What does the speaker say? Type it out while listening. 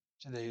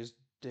Today is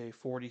day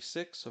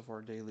 46 of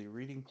our daily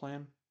reading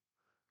plan.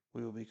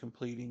 We will be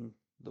completing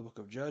the book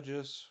of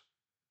Judges,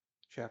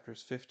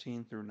 chapters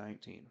 15 through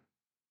 19.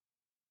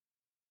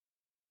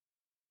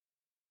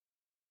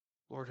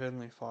 Lord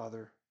Heavenly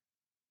Father,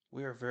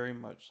 we are very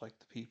much like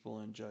the people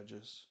in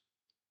Judges.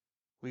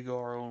 We go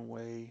our own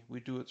way,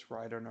 we do what's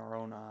right in our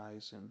own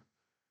eyes, and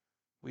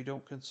we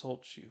don't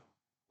consult you.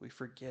 We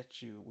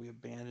forget you, we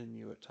abandon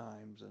you at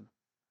times, and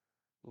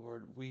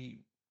Lord,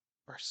 we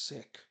are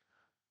sick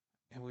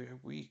and we are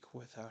weak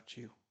without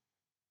you.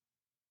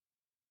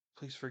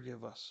 Please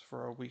forgive us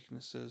for our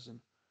weaknesses, and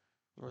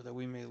Lord, that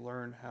we may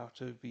learn how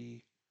to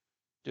be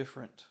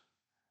different,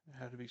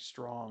 how to be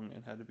strong,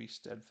 and how to be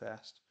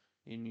steadfast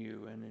in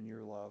you and in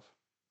your love.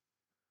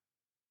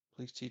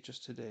 Please teach us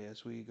today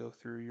as we go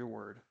through your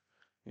word.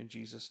 In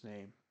Jesus'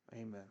 name,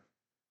 amen.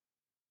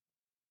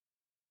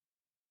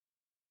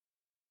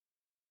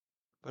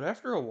 But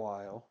after a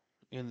while,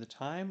 in the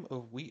time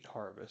of wheat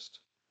harvest,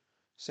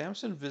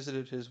 Samson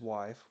visited his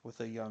wife with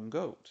a young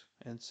goat,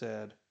 and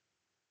said,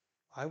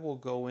 I will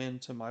go in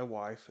to my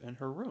wife in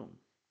her room.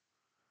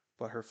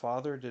 But her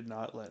father did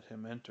not let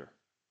him enter.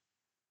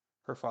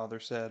 Her father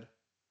said,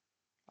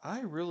 I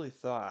really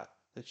thought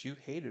that you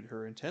hated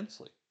her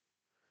intensely,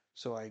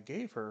 so I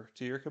gave her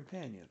to your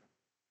companion.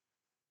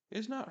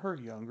 Is not her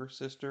younger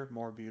sister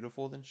more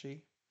beautiful than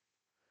she?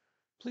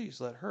 Please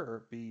let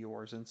her be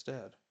yours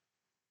instead.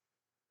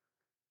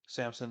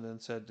 Samson then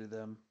said to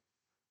them,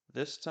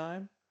 This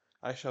time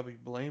I shall be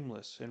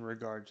blameless in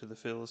regard to the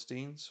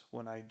Philistines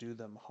when I do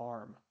them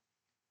harm.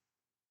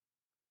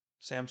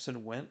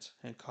 Samson went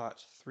and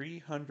caught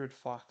 300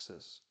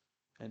 foxes,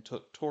 and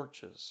took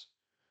torches,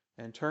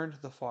 and turned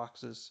the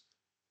foxes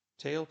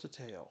tail to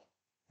tail,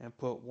 and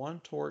put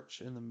one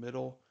torch in the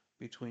middle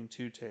between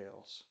two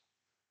tails.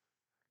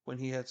 When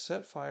he had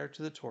set fire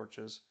to the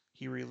torches,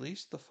 he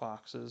released the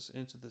foxes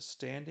into the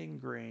standing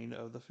grain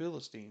of the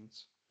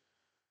Philistines,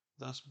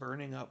 thus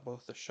burning up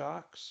both the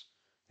shocks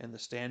and the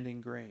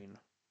standing grain,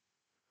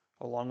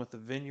 along with the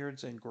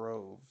vineyards and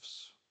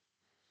groves.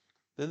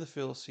 Then the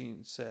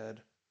Philistines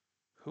said,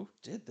 Who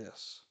did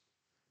this?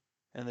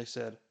 And they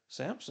said,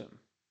 Samson,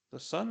 the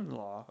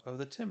son-in-law of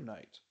the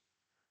Timnite,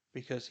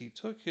 because he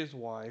took his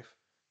wife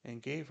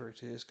and gave her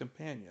to his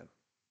companion.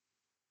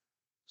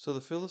 So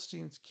the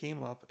Philistines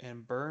came up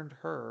and burned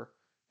her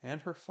and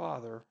her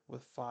father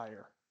with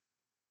fire.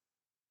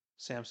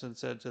 Samson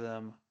said to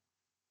them,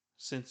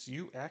 Since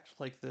you act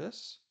like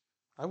this,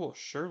 I will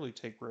surely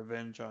take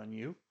revenge on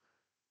you,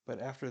 but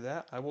after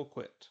that I will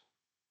quit.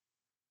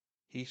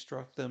 He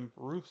struck them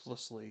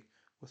ruthlessly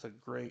with a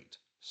great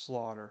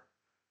slaughter,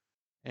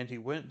 and he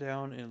went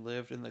down and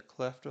lived in the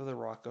cleft of the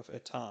rock of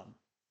Etam.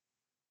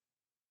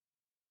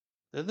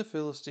 Then the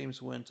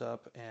Philistines went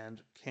up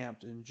and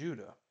camped in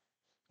Judah,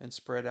 and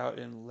spread out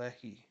in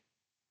Lehi.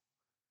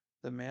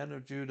 The man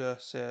of Judah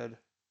said,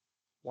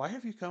 Why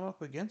have you come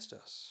up against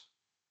us?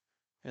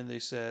 And they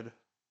said,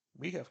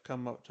 We have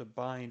come up to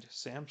bind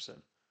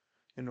Samson,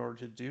 in order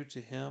to do to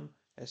him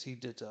as he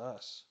did to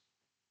us.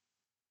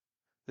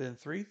 Then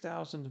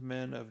 3,000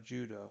 men of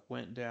Judah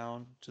went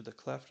down to the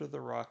cleft of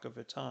the rock of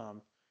Etam,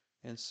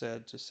 and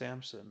said to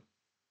Samson,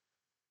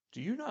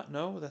 Do you not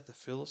know that the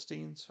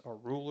Philistines are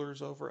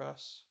rulers over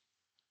us?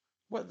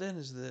 What then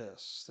is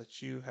this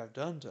that you have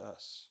done to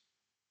us?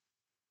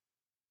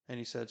 And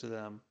he said to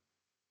them,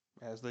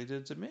 As they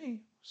did to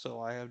me, so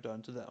I have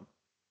done to them.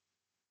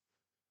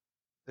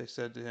 They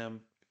said to him,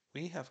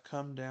 We have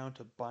come down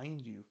to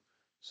bind you,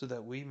 so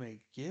that we may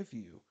give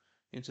you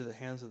into the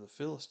hands of the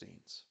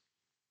Philistines.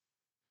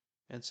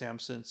 And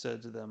Samson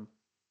said to them,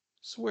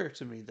 Swear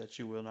to me that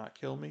you will not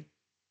kill me.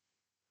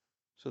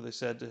 So they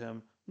said to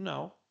him,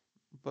 No,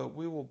 but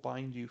we will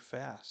bind you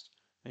fast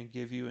and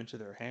give you into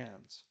their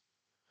hands.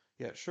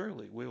 Yet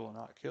surely we will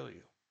not kill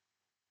you.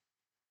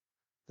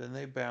 Then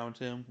they bound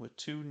him with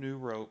 2 new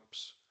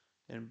ropes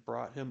and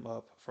brought him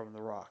up from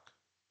the rock.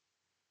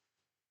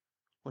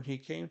 When he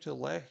came to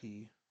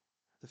Lehi,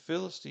 the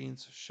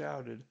Philistines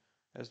shouted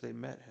as they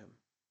met him,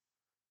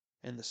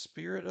 and the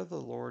Spirit of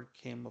the Lord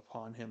came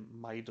upon him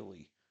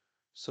mightily,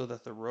 so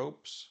that the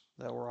ropes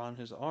that were on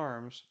his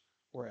arms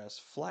were as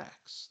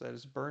flax that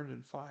is burned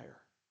in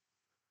fire,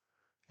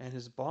 and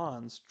his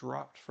bonds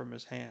dropped from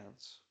his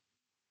hands.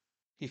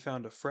 He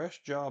found a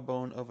fresh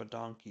jawbone of a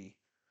donkey,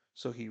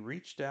 so he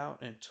reached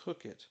out and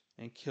took it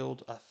and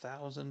killed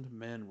 1,000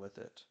 men with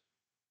it.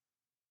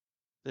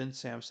 Then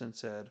Samson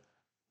said,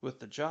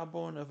 With the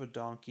jawbone of a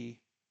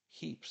donkey,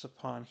 heaps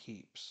upon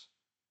heaps.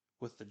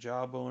 With the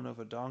jawbone of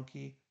a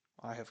donkey,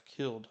 I have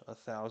killed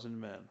 1,000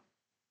 men.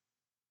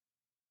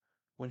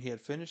 When he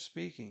had finished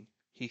speaking,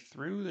 he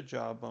threw the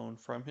jawbone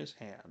from his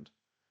hand,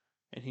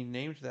 and he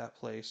named that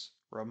place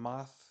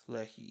Ramath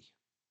Lehi.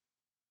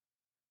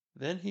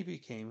 Then he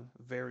became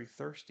very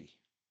thirsty,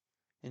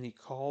 and he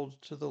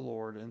called to the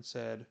Lord and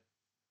said,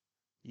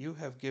 You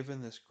have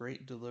given this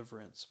great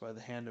deliverance by the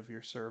hand of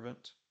your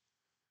servant,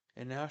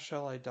 and now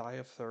shall I die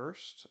of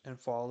thirst and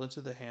fall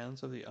into the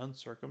hands of the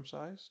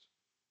uncircumcised?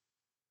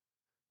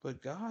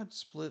 But God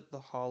split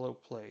the hollow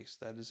place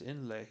that is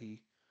in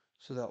Lehi,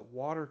 so that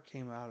water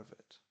came out of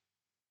it.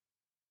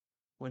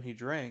 When he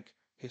drank,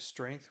 his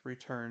strength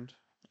returned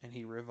and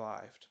he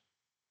revived.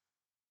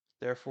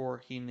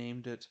 Therefore he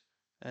named it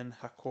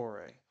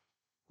En-hakkore,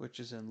 which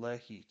is in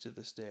Lehi to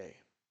this day.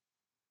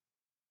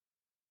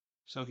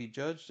 So he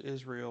judged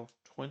Israel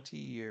 20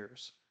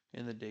 years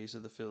in the days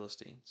of the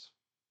Philistines.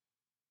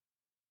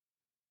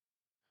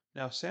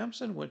 Now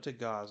Samson went to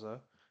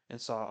Gaza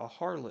and saw a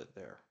harlot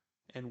there,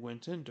 and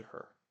went into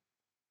her.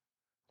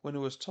 When it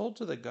was told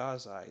to the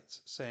Gazites,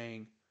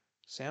 saying,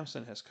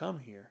 Samson has come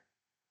here,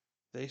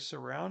 they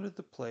surrounded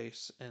the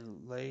place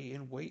and lay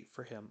in wait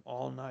for him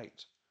all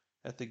night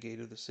at the gate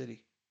of the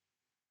city.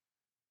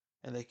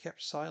 And they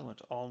kept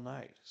silent all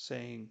night,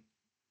 saying,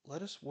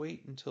 Let us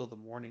wait until the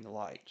morning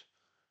light,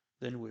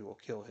 then we will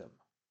kill him.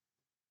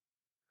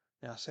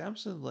 Now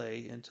Samson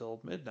lay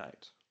until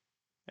midnight,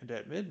 and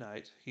at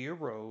midnight he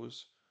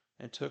arose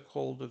and took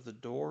hold of the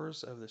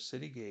doors of the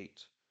city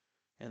gate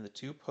and the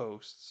two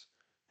posts,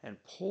 and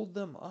pulled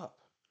them up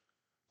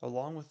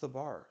along with the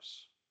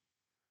bars.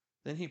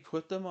 Then he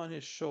put them on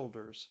his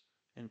shoulders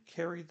and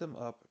carried them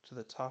up to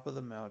the top of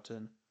the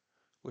mountain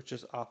which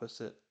is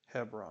opposite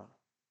Hebron.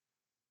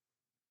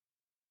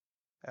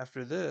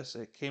 After this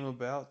it came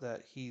about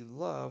that he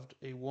loved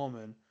a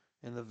woman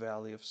in the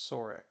valley of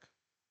Sorek,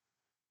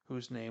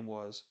 whose name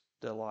was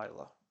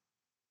Delilah.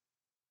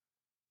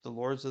 The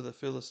lords of the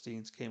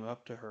Philistines came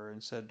up to her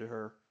and said to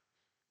her,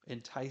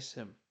 Entice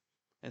him,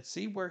 and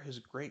see where his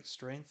great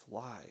strength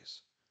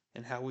lies,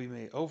 and how we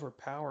may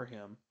overpower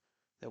him,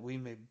 that we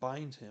may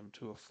bind him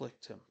to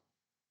afflict him.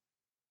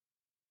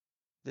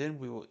 Then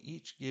we will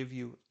each give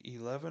you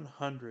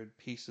 1,100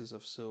 pieces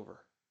of silver.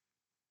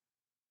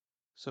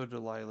 So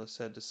Delilah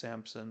said to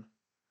Samson,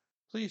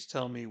 Please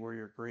tell me where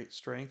your great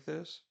strength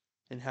is,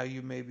 and how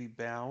you may be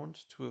bound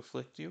to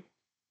afflict you.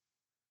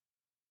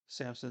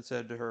 Samson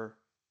said to her,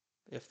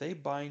 If they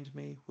bind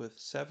me with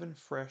 7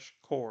 fresh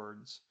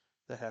cords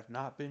that have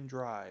not been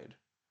dried,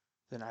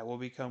 then I will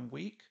become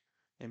weak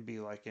and be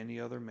like any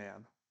other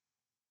man.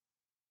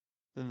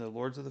 Then the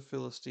lords of the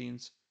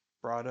Philistines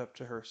brought up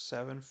to her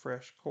 7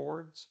 fresh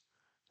cords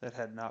that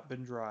had not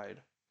been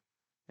dried,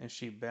 and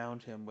she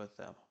bound him with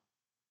them.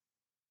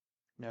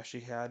 Now she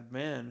had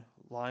men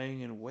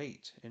lying in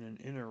wait in an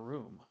inner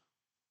room.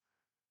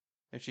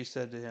 And she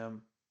said to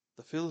him,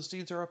 The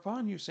Philistines are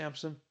upon you,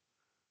 Samson.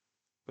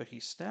 But he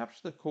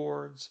snapped the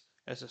cords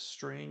as a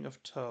string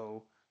of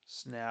tow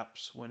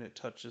snaps when it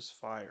touches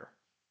fire.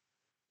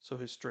 So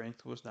his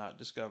strength was not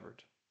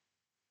discovered.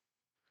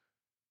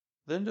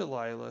 Then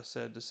Delilah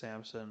said to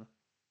Samson,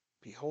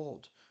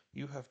 Behold,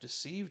 you have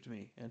deceived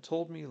me and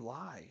told me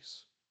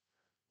lies.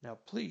 Now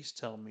please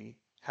tell me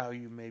how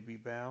you may be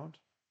bound.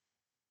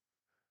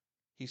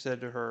 He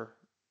said to her,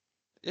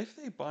 If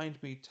they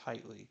bind me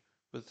tightly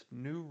with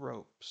new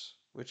ropes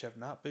which have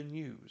not been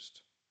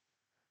used,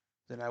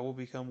 then I will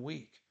become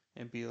weak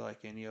and be like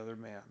any other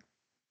man.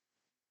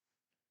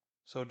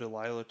 So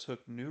Delilah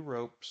took new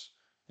ropes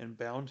and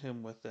bound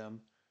him with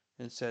them,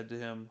 and said to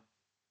him,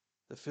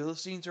 The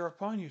Philistines are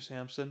upon you,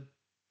 Samson.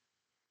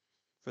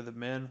 For the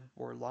men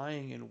were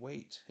lying in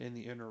wait in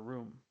the inner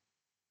room.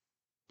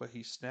 But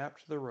he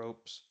snapped the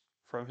ropes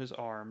from his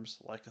arms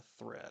like a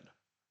thread.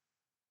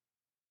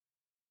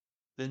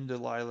 Then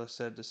Delilah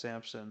said to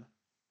Samson,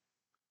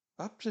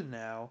 Up to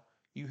now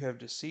you have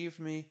deceived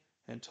me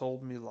and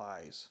told me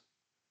lies.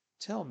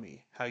 Tell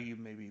me how you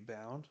may be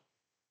bound.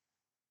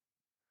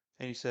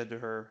 And he said to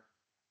her,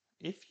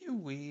 If you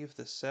weave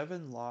the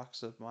 7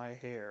 locks of my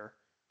hair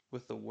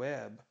with the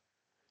web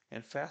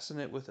and fasten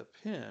it with a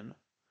pin,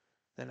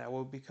 then I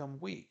will become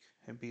weak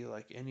and be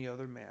like any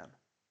other man.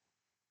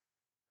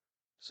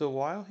 So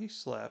while he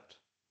slept,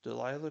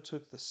 Delilah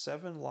took the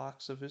 7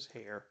 locks of his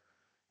hair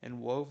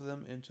and wove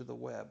them into the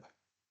web.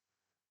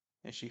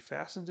 And she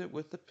fastened it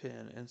with the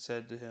pin and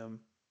said to him,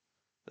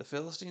 The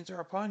Philistines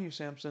are upon you,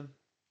 Samson.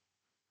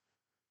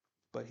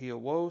 But he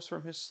arose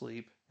from his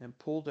sleep and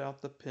pulled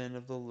out the pin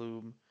of the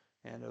loom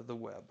and of the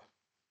web.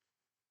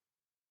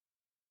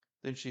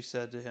 Then she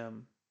said to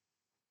him,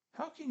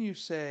 How can you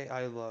say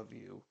I love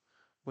you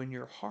when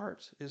your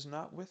heart is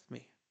not with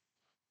me?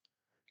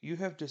 You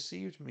have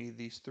deceived me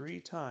these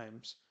 3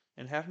 times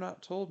and have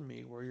not told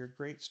me where your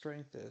great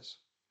strength is.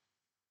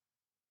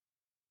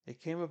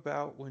 It came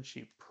about when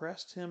she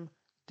pressed him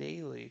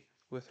daily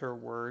with her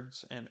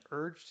words and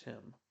urged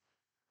him,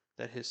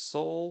 that his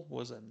soul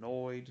was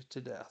annoyed to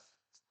death.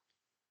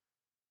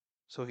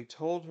 So he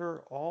told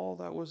her all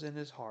that was in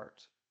his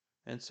heart,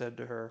 and said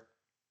to her,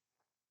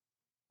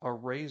 A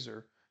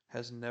razor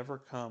has never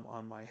come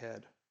on my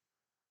head,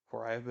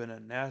 for I have been a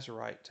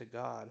Nazarite to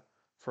God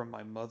from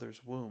my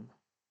mother's womb.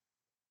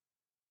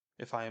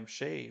 If I am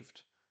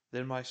shaved,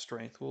 then my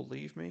strength will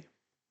leave me,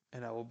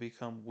 and I will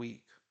become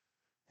weak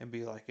and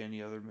be like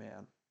any other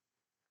man.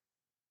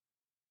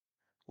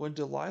 When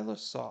Delilah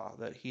saw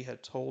that he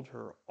had told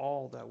her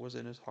all that was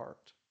in his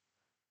heart,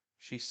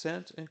 she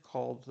sent and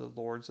called the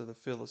lords of the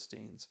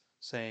Philistines,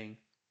 saying,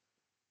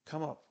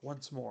 Come up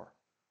once more,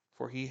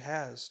 for he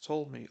has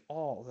told me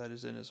all that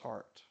is in his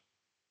heart.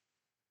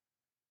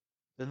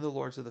 Then the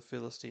lords of the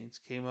Philistines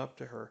came up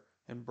to her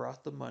and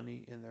brought the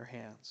money in their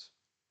hands.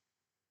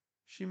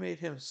 She made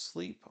him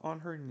sleep on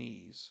her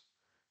knees,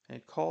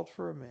 and called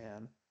for a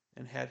man,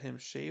 and had him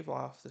shave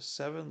off the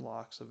 7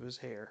 locks of his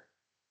hair.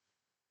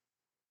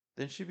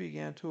 Then she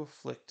began to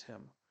afflict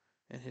him,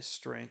 and his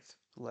strength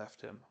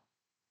left him.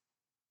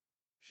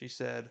 She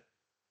said,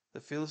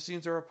 "The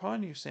Philistines are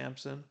upon you,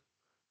 Samson."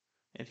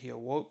 And he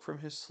awoke from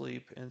his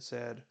sleep and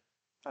said,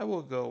 "I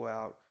will go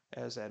out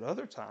as at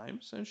other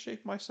times and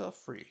shake myself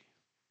free."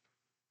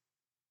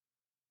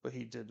 But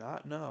he did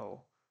not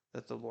know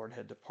that the Lord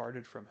had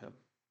departed from him.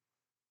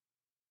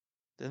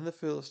 Then the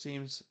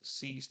Philistines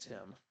seized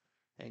him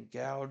and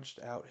gouged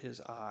out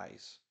his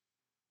eyes,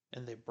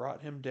 and they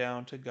brought him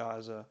down to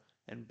Gaza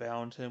and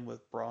bound him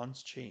with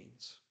bronze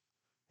chains,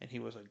 and he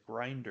was a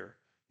grinder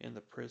in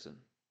the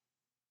prison.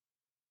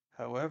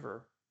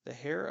 However, the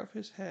hair of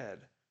his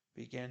head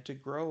began to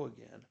grow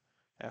again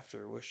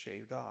after it was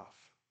shaved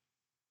off.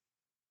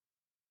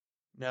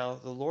 Now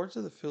the lords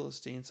of the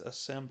Philistines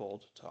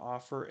assembled to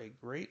offer a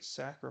great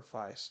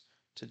sacrifice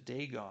to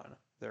Dagon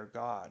their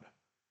god,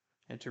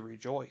 and to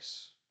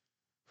rejoice.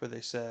 For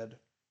they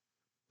said,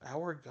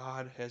 "Our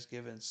God has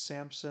given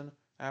Samson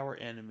our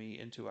enemy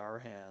into our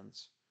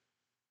hands."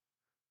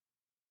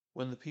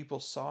 When the people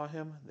saw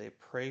him, they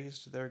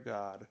praised their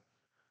God,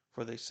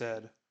 for they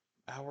said,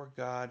 "Our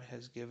God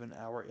has given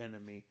our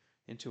enemy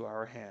into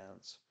our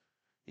hands,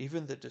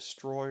 even the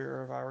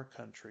destroyer of our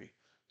country,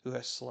 who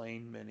has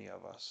slain many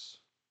of us."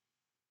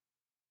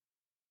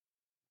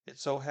 It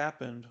so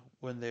happened,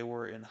 when they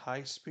were in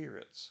high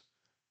spirits,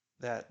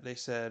 that they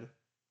said,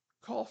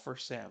 "Call for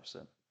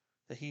Samson,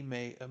 that he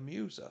may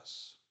amuse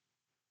us."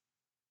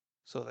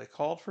 So they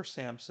called for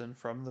Samson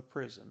from the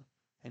prison,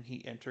 and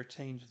he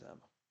entertained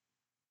them.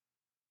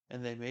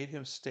 And they made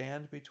him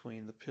stand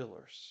between the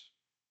pillars.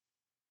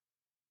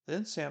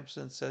 Then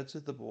Samson said to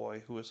the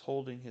boy who was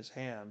holding his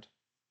hand,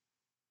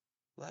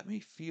 "Let me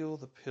feel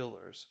the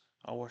pillars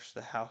on which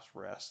the house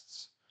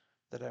rests,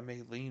 that I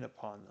may lean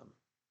upon them."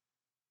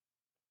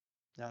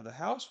 Now the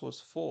house was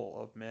full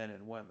of men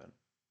and women,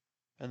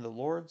 and the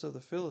lords of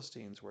the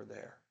Philistines were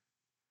there,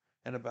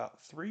 and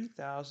about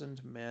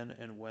 3,000 men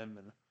and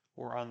women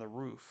were on the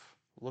roof,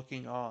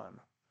 looking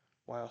on,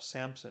 while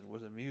Samson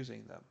was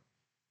amusing them.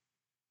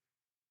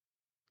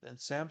 Then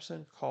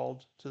Samson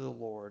called to the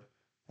Lord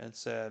and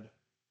said,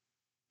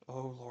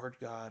 "O Lord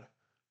God,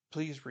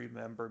 please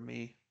remember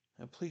me,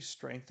 and please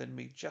strengthen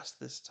me just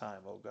this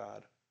time, O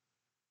God,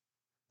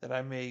 that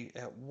I may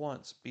at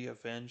once be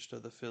avenged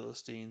of the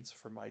Philistines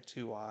for my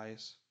 2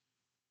 eyes."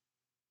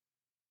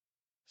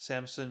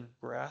 Samson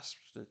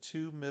grasped the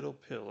 2 middle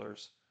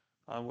pillars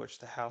on which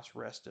the house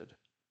rested,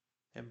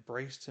 and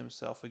braced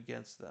himself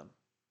against them,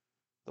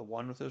 the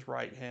one with his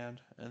right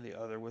hand and the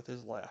other with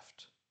his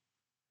left.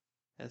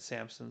 And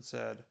Samson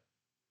said,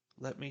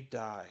 "Let me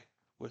die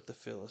with the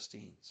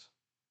Philistines."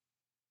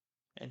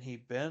 And he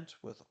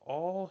bent with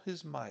all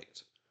his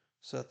might,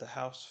 so that the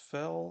house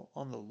fell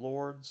on the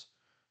lords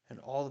and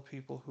all the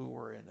people who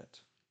were in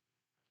it.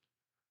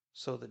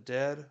 So the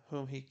dead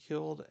whom he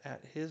killed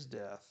at his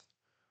death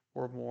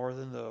were more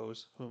than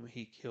those whom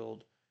he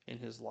killed in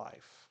his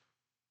life.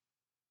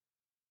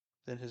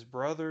 Then his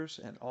brothers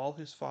and all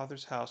his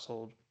father's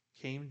household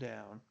came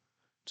down,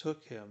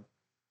 took him,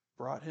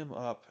 brought him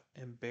up,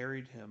 and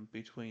buried him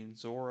between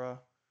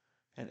Zorah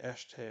and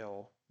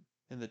Eshtaol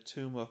in the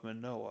tomb of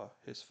Manoah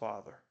his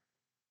father.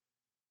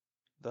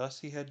 Thus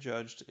he had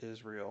judged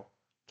Israel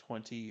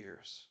 20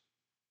 years.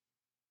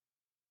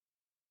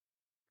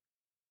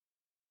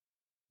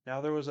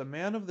 Now there was a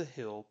man of the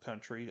hill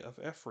country of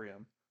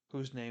Ephraim,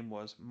 whose name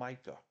was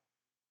Micah.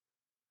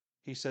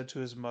 He said to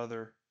his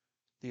mother,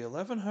 "The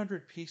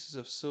 1,100 pieces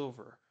of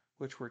silver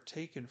which were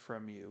taken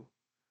from you,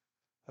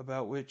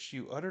 about which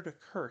you uttered a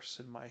curse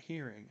in my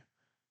hearing,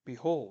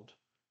 behold,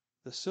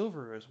 the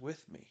silver is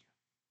with me.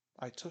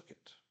 I took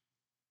it."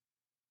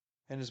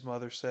 And his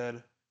mother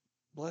said,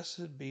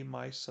 "Blessed be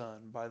my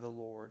son by the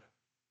Lord."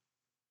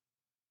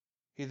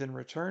 He then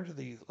returned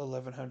the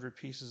 1,100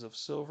 pieces of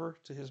silver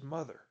to his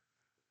mother,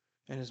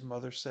 and his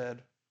mother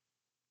said,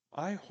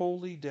 "I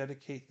wholly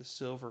dedicate the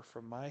silver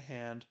from my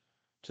hand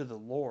to the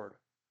Lord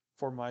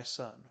for my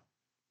son,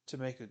 to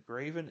make a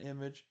graven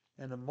image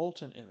and a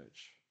molten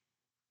image.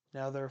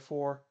 Now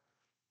therefore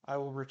I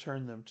will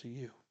return them to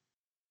you."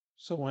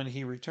 So when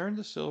he returned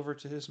the silver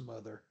to his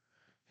mother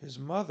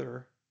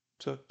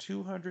took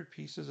 200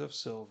 pieces of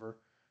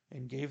silver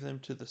and gave them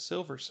to the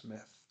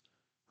silversmith,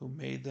 who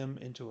made them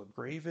into a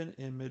graven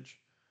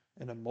image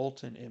and a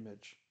molten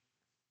image,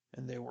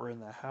 and they were in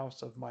the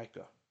house of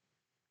Micah.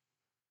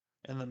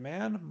 And the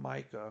man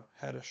Micah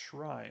had a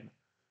shrine,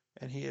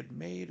 and he had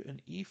made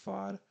an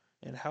ephod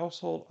and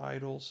household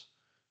idols,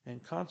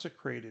 and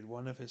consecrated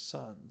one of his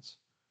sons,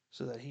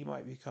 so that he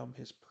might become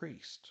his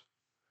priest.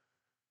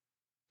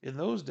 In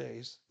those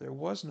days there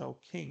was no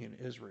king in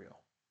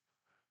Israel.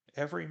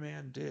 Every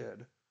man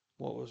did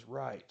what was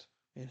right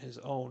in his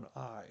own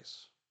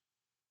eyes.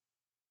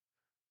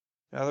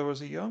 Now there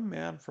was a young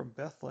man from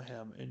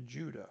Bethlehem in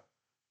Judah,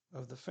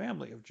 of the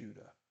family of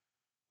Judah,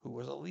 who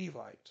was a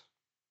Levite.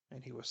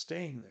 and he was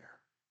staying there.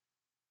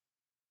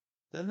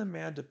 Then the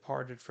man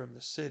departed from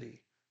the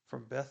city,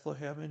 from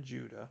Bethlehem in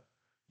Judah,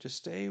 to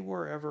stay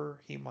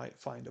wherever he might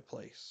find a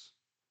place.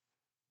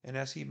 And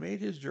as he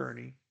made his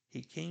journey,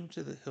 he came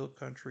to the hill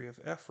country of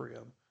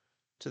Ephraim,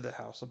 to the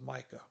house of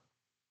Micah.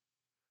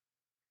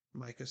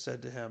 Micah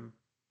said to him,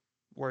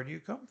 "Where do you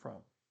come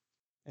from?"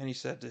 And he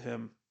said to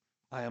him,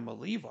 "I am a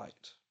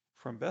Levite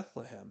from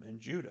Bethlehem in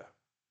Judah,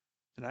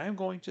 and I am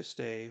going to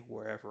stay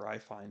wherever I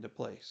find a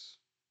place."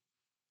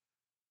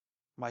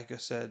 Micah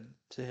said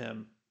to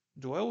him,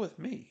 "Dwell with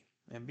me,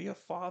 and be a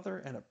father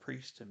and a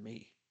priest to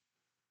me,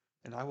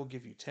 and I will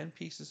give you 10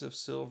 pieces of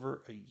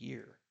silver a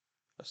year,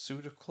 a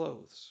suit of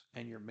clothes,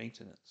 and your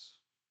maintenance."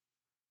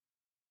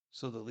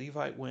 So the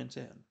Levite went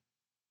in.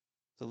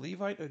 The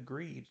Levite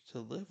agreed to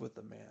live with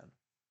the man,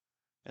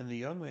 and the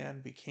young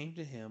man became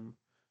to him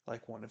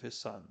like one of his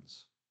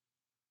sons.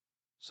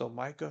 So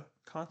Micah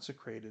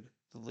consecrated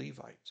the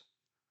Levite,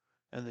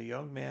 and the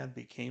young man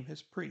became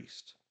his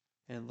priest,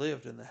 and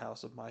lived in the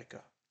house of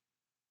Micah.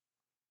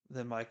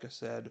 Then Micah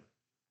said,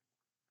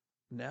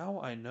 "Now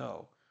I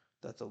know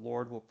that the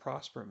Lord will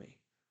prosper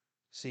me,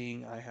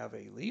 seeing I have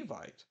a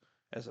Levite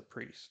as a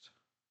priest."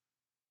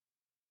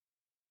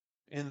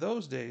 In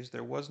those days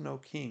there was no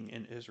king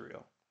in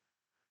Israel,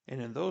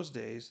 and in those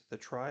days the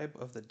tribe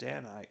of the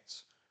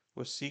Danites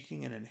was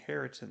seeking an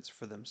inheritance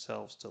for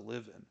themselves to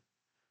live in.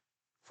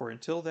 For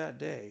until that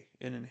day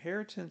an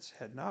inheritance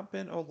had not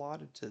been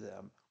allotted to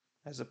them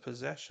as a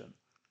possession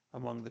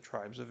among the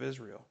tribes of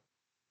Israel.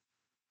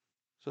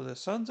 So the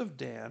sons of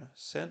Dan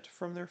sent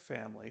from their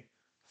family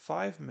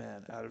 5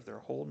 men out of their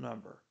whole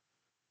number,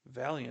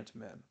 valiant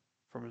men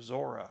from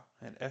Zorah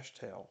and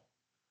Eshtaol,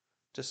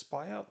 to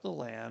spy out the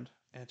land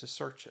and to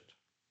search it.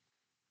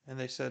 And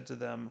they said to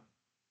them,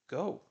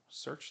 "Go,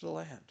 search the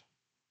land."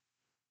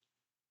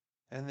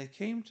 And they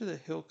came to the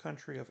hill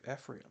country of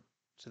Ephraim,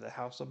 to the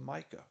house of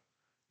Micah,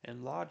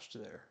 and lodged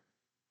there.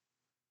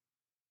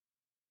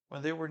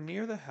 When they were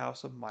near the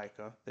house of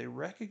Micah, they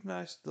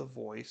recognized the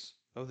voice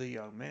of the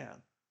young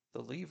man,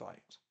 the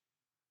Levite,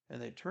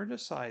 and they turned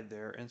aside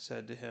there and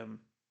said to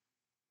him,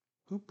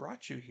 "Who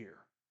brought you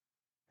here?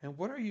 And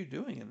what are you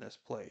doing in this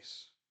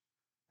place?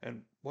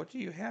 And what do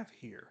you have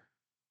here?"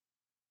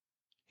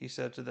 He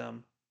said to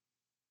them,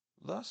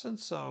 "Thus and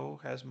so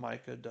has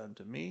Micah done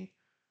to me,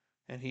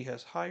 and he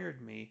has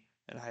hired me,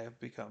 and I have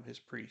become his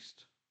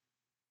priest."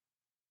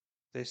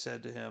 They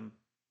said to him,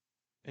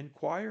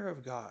 "Inquire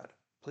of God,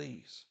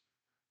 please,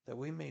 that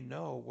we may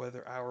know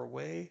whether our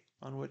way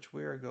on which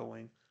we are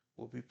going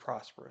will be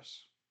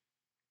prosperous."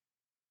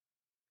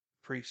 The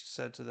priest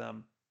said to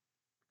them,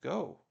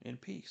 "Go in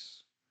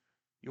peace.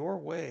 Your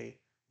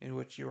way in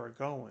which you are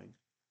going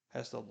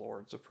has the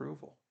Lord's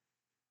approval."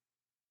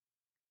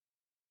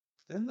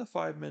 Then the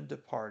 5 men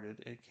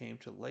departed and came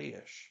to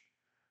Laish,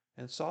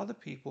 and saw the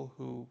people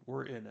who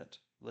were in it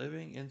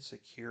living in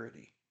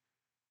security,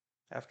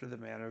 after the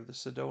manner of the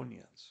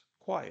Sidonians,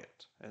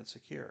 quiet and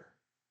secure.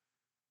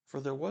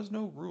 For there was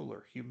no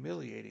ruler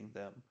humiliating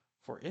them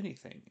for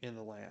anything in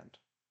the land.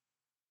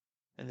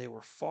 And they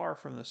were far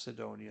from the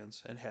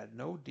Sidonians, and had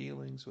no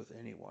dealings with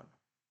anyone.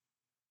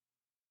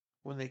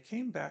 When they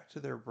came back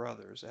to their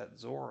brothers at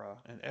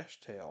Zorah and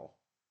Eshtaol,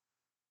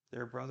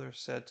 their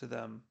brothers said to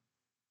them,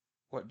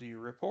 "What do you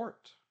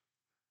report?"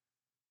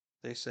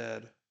 They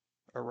said,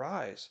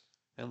 "Arise,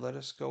 and let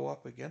us go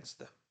up against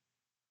them.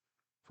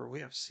 For we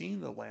have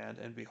seen the land,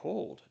 and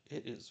behold,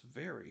 it is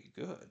very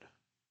good.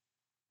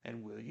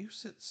 And will you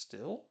sit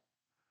still?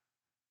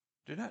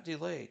 Do not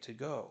delay to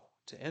go,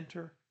 to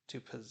enter, to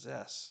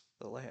possess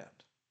the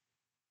land.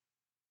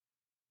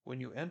 When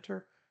you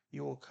enter,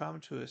 you will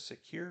come to a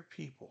secure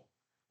people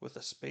with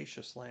a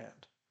spacious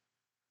land,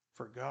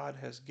 for God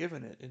has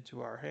given it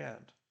into our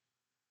hand,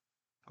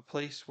 a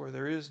place where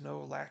there is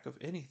no lack of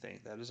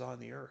anything that is on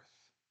the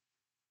earth."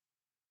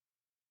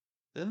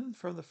 Then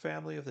from the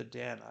family of the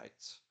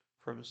Danites,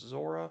 from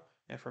Zorah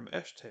and from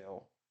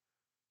Eshtaol,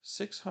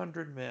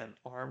 600 men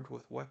armed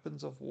with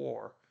weapons of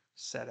war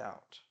set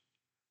out.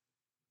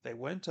 They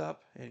went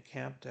up and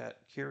camped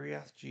at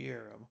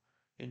Kiriath-jearim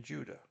in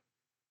Judah.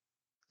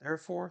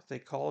 Therefore they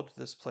called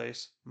this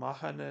place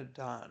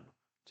Mahanadan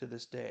to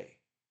this day.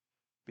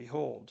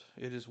 Behold,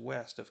 it is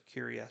west of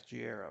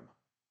Kiriath-jearim.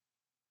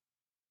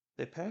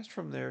 They passed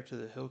from there to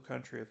the hill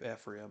country of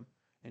Ephraim,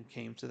 and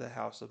came to the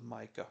house of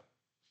Micah.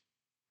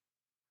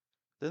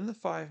 Then the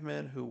 5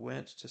 men who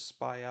went to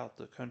spy out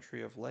the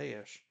country of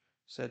Laish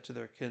said to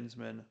their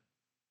kinsmen,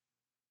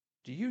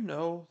 "Do you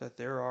know that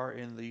there are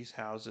in these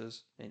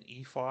houses an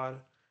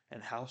ephod,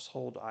 and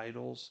household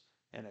idols,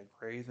 and a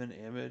graven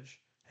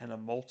image, and a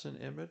molten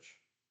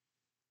image?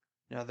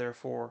 Now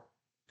therefore,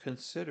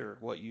 consider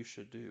what you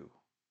should do."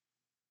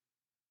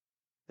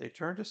 They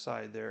turned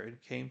aside there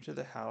and came to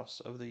the house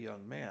of the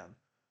young man,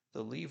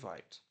 the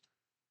Levite,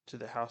 to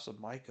the house of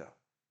Micah,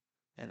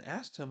 and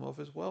asked him of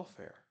his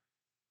welfare.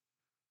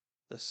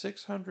 The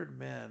 600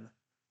 men,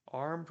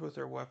 armed with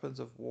their weapons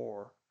of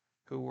war,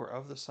 who were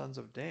of the sons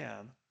of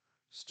Dan,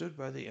 stood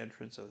by the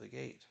entrance of the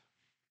gate.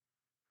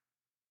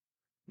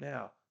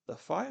 Now The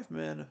 5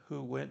 men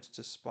who went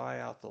to spy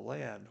out the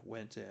land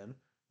went in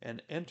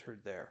and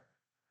entered there,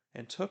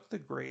 and took the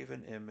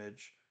graven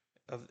image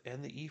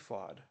and the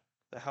ephod,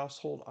 the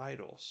household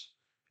idols,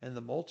 and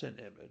the molten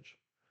image,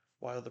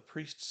 while the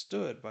priest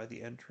stood by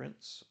the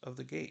entrance of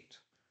the gate,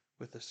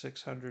 with the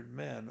 600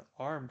 men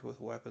armed with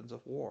weapons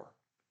of war.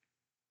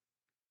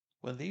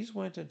 When these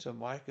went into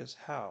Micah's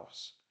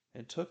house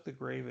and took the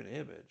graven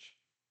image,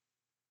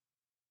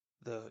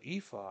 the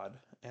ephod,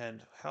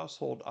 and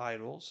household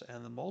idols,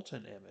 and the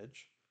molten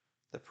image,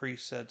 the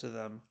priest said to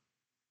them,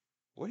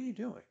 "What are you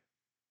doing?"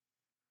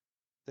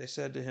 They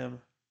said to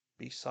him,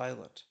 "Be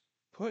silent.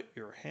 Put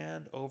your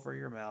hand over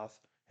your mouth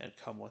and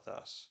come with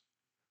us,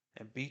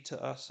 and be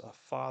to us a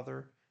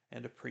father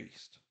and a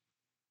priest.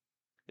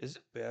 Is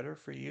it better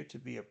for you to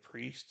be a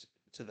priest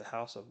to the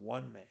house of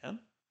one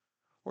man,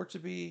 or to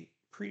be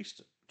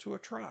priest to a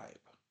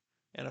tribe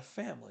and a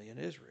family in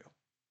Israel?"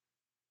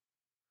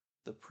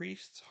 The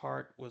priest's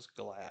heart was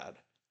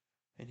glad,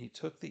 and he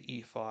took the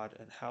ephod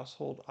and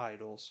household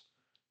idols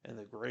and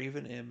the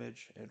graven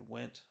image and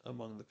went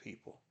among the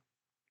people.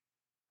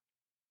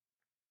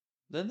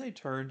 Then they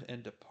turned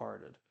and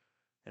departed,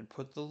 and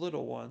put the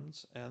little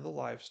ones and the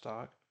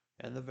livestock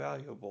and the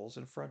valuables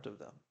in front of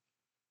them.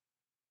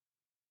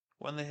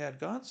 When they had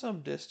gone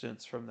some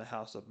distance from the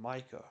house of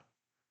Micah,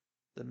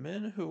 the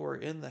men who were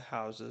in the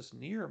houses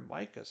near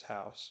Micah's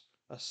house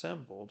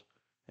assembled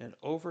and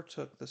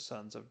overtook the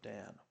sons of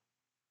Dan.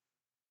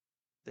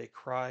 They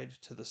cried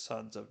to the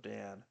sons of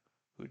Dan,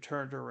 who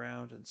turned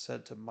around and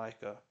said to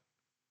Micah,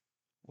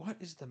 "What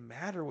is the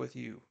matter with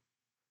you,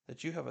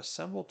 that you have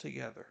assembled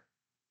together?"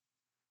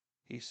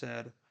 He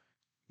said,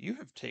 "You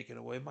have taken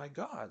away my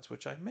gods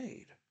which I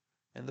made,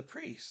 and the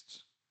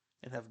priests,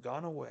 and have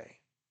gone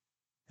away.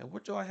 And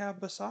what do I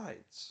have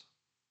besides?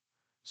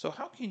 So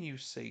how can you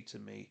say to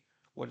me,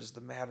 what is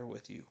the matter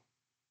with you?"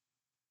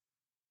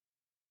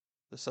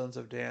 The sons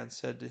of Dan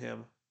said to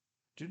him,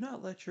 "Do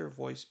not let your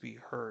voice be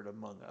heard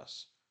among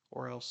us,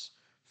 or else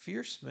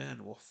fierce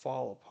men will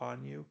fall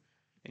upon you,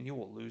 and you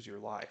will lose your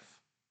life,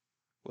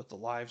 with the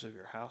lives of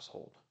your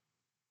household."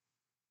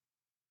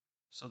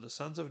 So the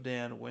sons of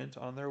Dan went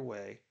on their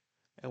way,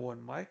 and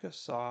when Micah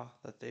saw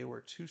that they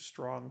were too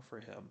strong for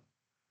him,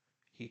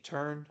 he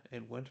turned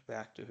and went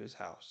back to his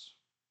house.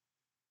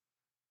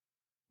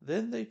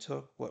 Then they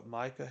took what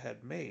Micah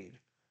had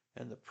made,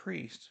 and the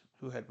priest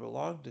who had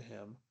belonged to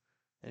him,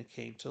 and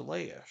came to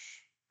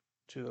Laish,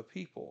 to a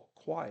people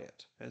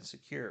quiet and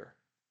secure,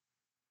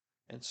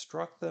 and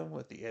struck them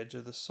with the edge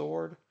of the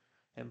sword,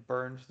 and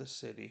burned the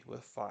city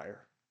with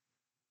fire.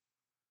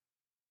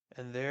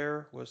 And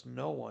there was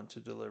no one to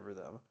deliver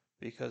them,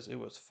 because it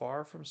was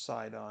far from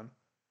Sidon,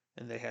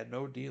 and they had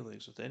no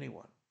dealings with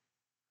anyone.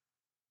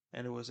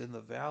 And it was in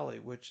the valley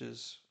which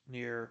is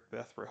near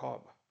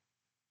Beth-rehob.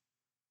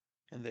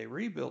 And they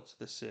rebuilt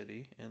the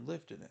city and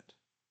lived in it.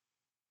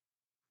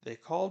 They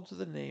called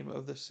the name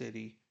of the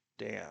city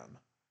Dan,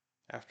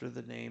 after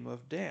the name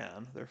of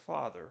Dan their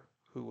father,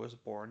 who was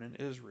born in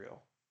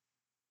Israel.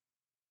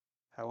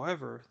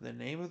 However, the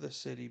name of the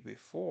city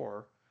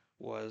before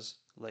was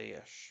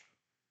Laish.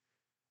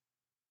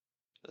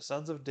 The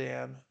sons of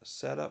Dan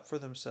set up for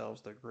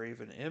themselves the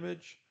graven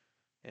image,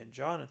 and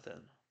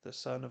Jonathan, the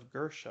son of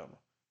Gershom,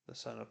 the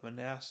son of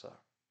Manasseh,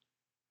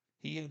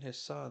 he and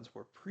his sons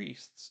were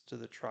priests to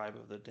the tribe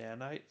of the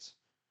Danites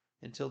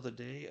until the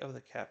day of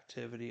the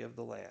captivity of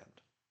the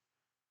land.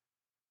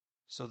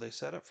 So they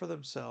set up for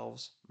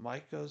themselves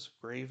Micah's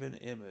graven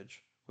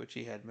image which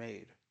he had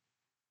made,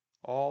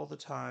 all the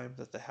time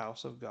that the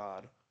house of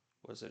God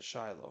was at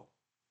Shiloh.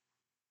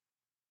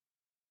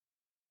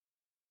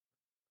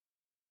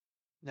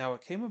 Now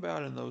it came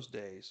about in those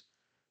days,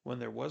 when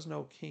there was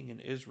no king in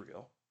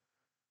Israel,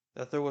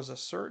 that there was a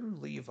certain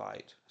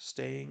Levite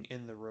staying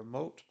in the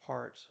remote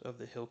part of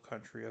the hill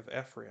country of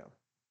Ephraim,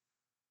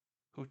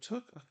 who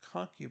took a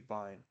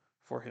concubine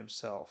for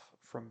himself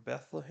from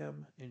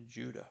Bethlehem in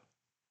Judah.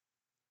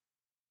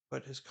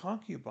 But his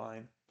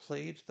concubine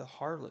played the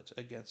harlot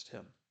against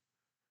him,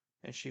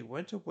 and she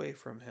went away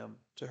from him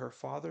to her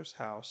father's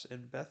house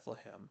in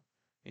Bethlehem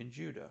in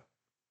Judah,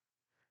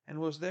 and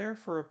was there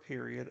for a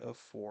period of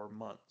 4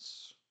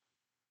 months.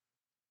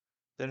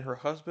 Then her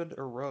husband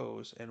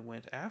arose and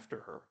went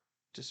after her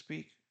to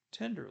speak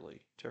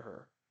tenderly to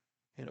her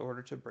in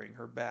order to bring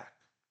her back,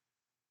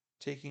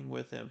 taking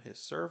with him his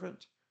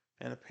servant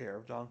and a pair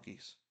of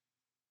donkeys.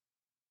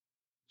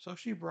 So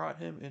she brought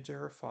him into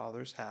her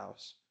father's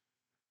house,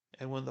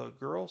 and when the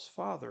girl's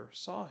father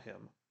saw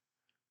him,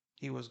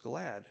 he was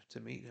glad to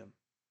meet him.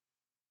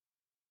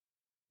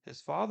 His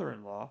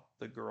father-in-law,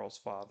 the girl's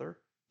father,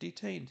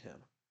 detained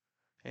him,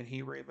 and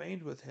he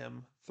remained with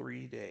him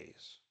 3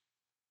 days.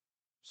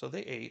 So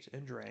they ate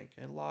and drank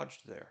and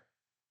lodged there.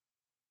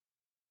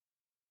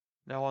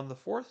 Now on the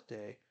 4th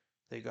day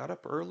they got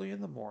up early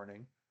in the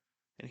morning,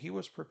 and he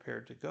was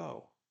prepared to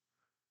go.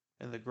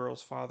 And the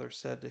girl's father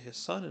said to his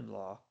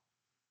son-in-law,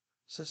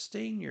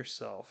 "Sustain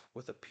yourself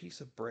with a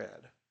piece of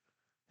bread,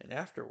 and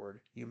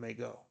afterward you may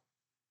go."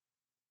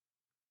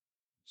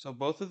 So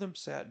both of them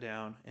sat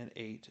down and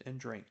ate and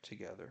drank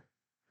together.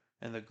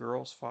 And the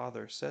girl's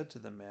father said to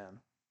the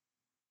man,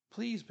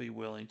 "Please be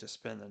willing to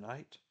spend the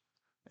night,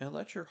 and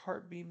let your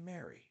heart be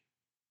merry."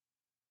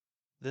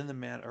 Then the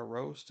man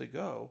arose to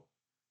go,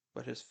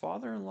 but his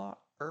father-in-law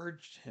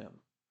urged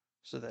him,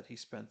 so that he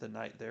spent the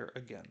night there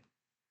again.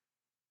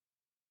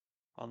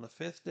 On the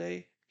fifth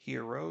day he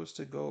arose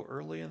to go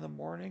early in the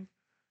morning,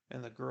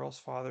 and the girl's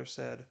father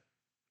said,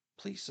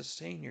 "Please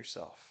sustain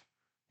yourself,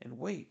 and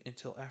wait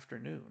until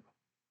afternoon."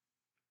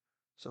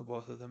 So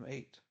both of them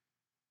ate.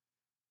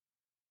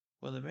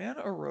 When the man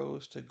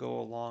arose to go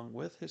along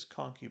with his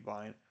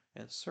concubine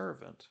and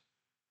servant,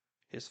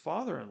 his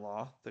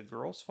father-in-law, the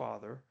girl's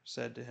father,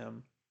 said to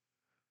him,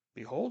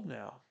 "Behold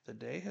now, the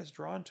day has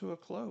drawn to a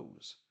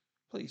close.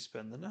 Please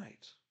spend the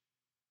night."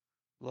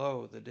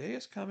 "Lo, the day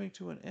is coming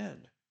to an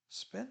end.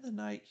 Spend the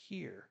night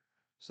here,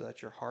 so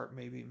that your heart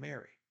may be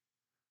merry.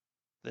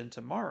 Then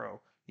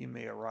tomorrow you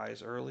may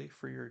arise early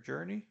for your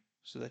journey,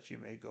 so that you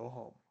may go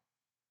home."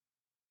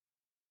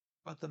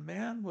 But the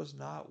man was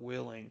not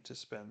willing to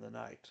spend the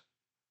night.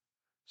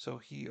 So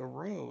he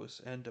arose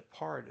and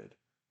departed,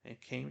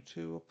 and came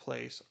to a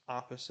place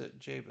opposite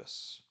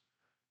Jebus,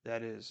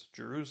 that is,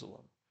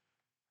 Jerusalem.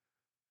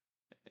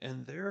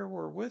 And there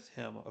were with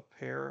him a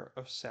pair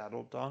of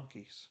saddled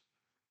donkeys.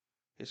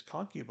 His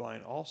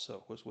concubine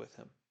also was with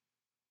him.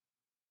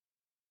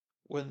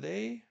 When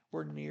they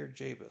were near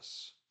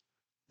Jebus,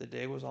 the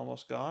day was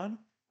almost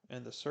gone,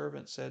 and the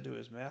servant said to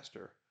his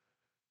master,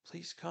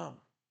 "Please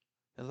come,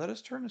 and let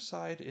us turn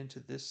aside into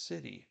this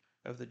city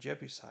of the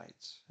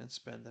Jebusites, and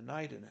spend the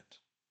night in it."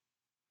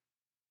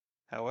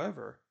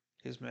 However,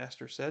 his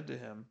master said to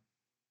him,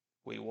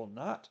 "We will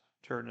not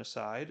turn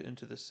aside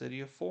into the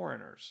city of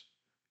foreigners,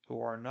 who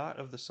are not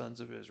of the sons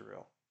of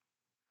Israel,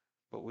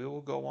 but we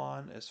will go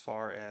on as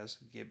far as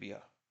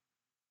Gibeah."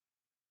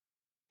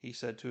 He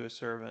said to his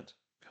servant,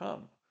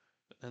 "Come,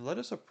 and let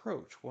us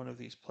approach one of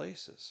these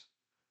places,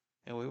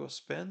 and we will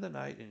spend the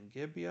night in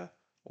Gibeah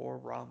or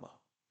Ramah."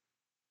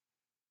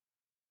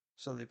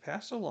 So they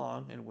passed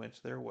along and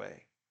went their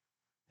way,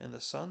 and the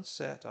sun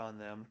set on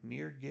them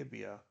near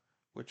Gibeah,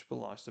 which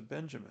belongs to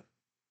Benjamin.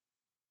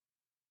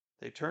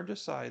 They turned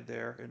aside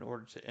there in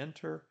order to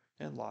enter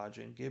and lodge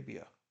in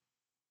Gibeah.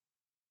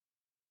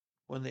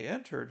 When they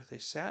entered, they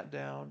sat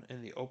down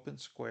in the open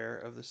square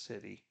of the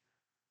city,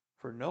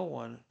 for no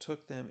one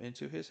took them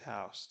into his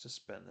house to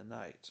spend the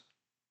night.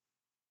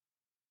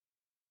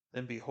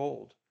 Then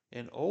behold,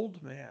 an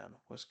old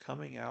man was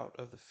coming out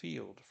of the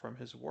field from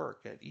his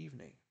work at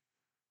evening.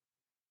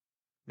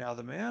 Now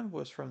the man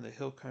was from the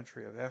hill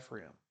country of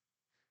Ephraim,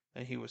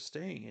 and he was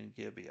staying in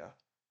Gibeah,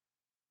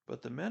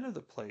 but the men of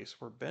the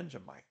place were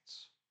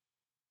Benjamites.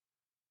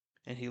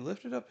 And he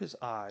lifted up his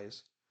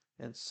eyes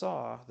and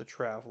saw the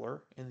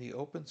traveler in the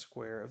open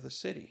square of the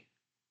city.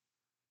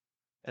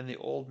 And the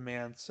old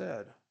man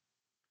said,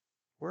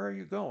 "Where are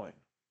you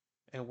going,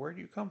 and where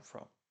do you come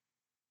from?"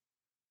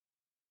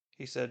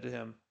 He said to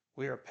him,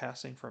 "We are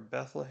passing from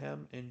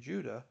Bethlehem in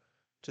Judah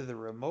to the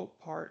remote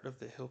part of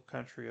the hill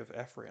country of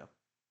Ephraim,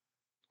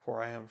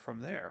 for I am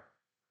from there,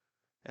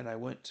 and I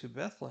went to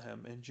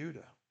Bethlehem in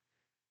Judah.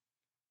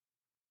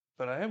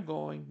 But I am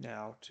going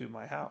now to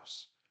my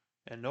house,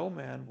 and no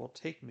man will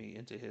take me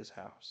into his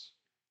house.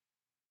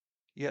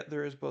 Yet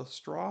there is both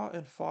straw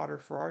and fodder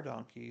for our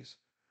donkeys,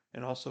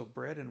 and also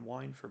bread and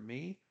wine for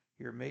me,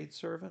 your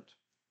maidservant,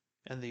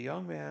 and the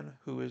young man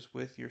who is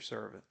with your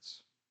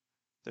servants.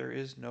 There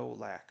is no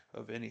lack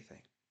of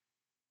anything."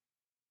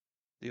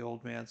 The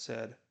old man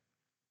said,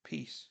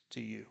 "Peace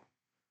to you.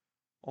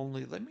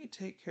 Only let me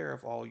take care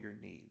of all your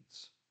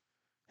needs.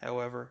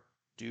 However,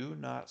 do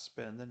not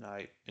spend the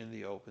night in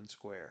the open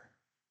square."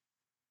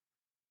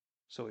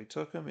 So he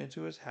took him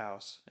into his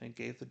house and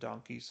gave the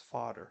donkeys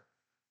fodder,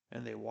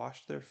 and they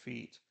washed their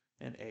feet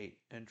and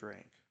ate and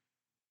drank.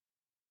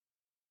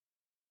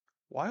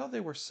 While they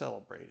were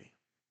celebrating,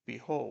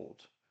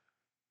 behold,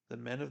 the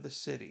men of the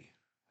city,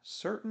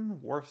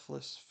 certain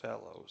worthless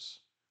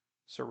fellows,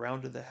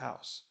 surrounded the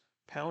house,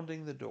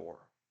 pounding the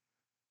door.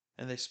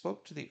 And they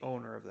spoke to the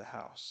owner of the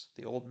house,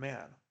 the old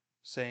man,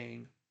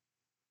 saying,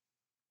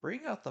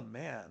 "Bring out the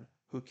man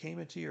who came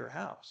into your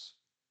house,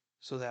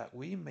 so that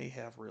we may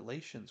have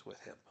relations with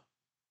him."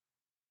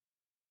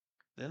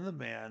 Then the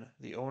man,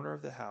 the owner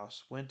of the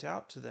house, went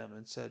out to them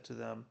and said to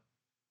them,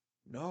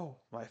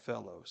 "No, my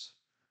fellows,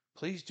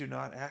 please do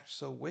not act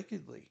so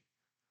wickedly.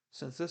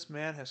 Since this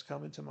man has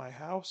come into my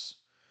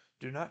house,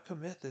 do not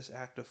commit this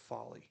act of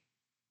folly.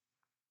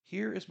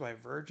 Here is my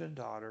virgin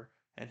daughter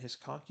and his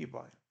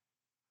concubine.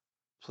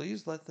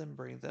 Please let them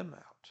bring them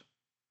out,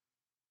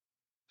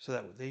 so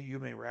that you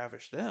may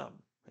ravish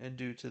them and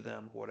do to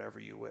them whatever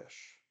you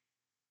wish.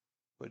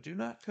 But do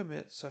not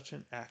commit such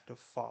an act of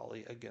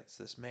folly against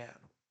this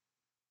man."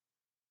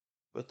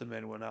 But the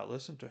men would not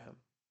listen to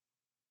him.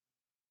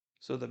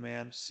 So the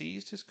man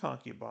seized his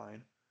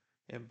concubine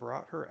and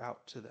brought her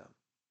out to them,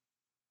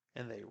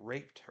 and they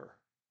raped her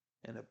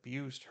and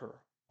abused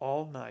her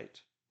all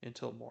night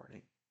until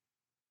morning.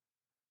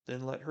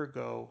 Then let her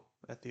go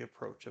at the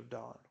approach of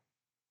dawn.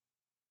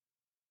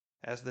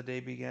 As the day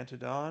began to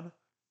dawn,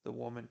 the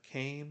woman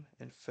came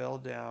and fell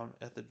down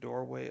at the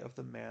doorway of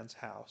the man's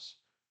house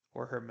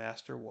where her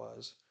master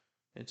was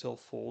until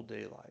full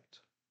daylight.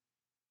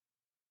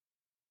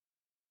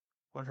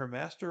 When her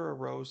master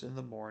arose in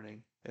the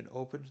morning and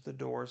opened the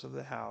doors of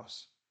the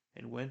house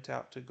and went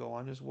out to go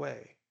on his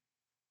way,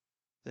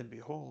 then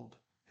behold,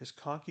 his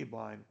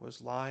concubine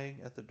was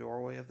lying at the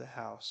doorway of the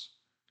house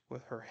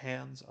with her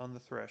hands on the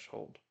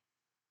threshold.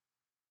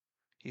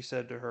 He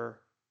said to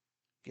her,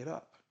 "Get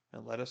up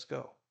and let us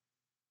go."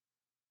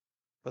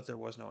 But there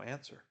was no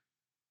answer.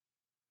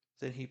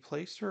 Then he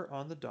placed her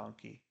on the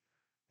donkey,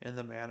 and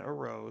the man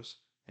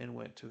arose and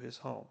went to his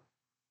home.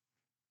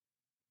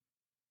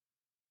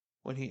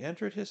 When he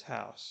entered his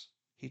house,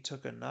 he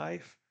took a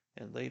knife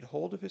and laid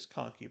hold of his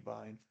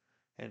concubine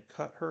and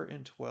cut her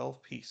in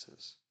 12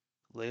 pieces,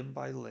 limb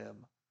by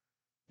limb,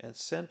 and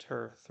sent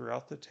her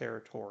throughout the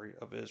territory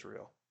of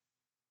Israel.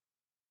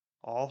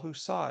 All who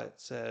saw it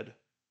said,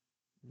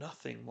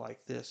 "Nothing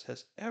like this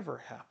has ever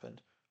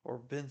happened or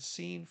been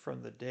seen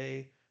from the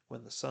day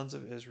when the sons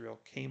of Israel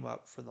came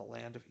up from the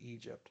land of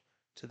Egypt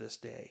to this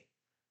day.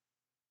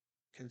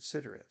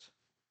 Consider it,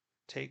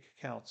 take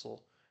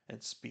counsel,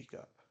 and speak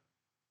up."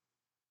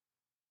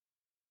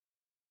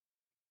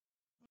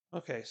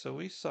 Okay, so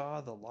we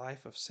saw the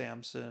life of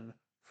Samson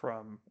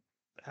from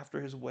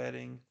after his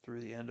wedding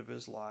through the end of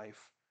his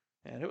life,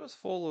 and it was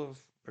full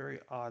of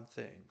very odd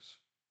things.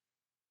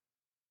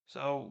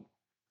 So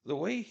the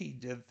way he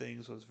did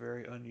things was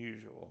very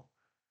unusual.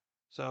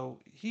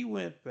 So he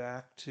went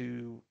back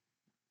to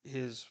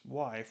his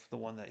wife, the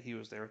one that he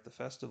was there at the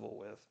festival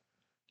with,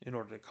 in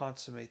order to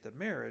consummate the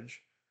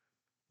marriage,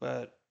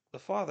 but the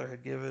father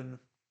had given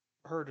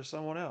her to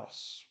someone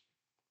else.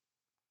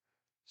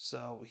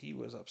 So he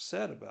was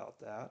upset about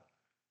that.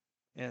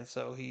 And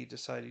so he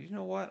decided, you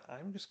know what?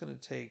 I'm just going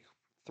to take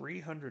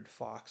 300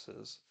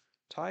 foxes,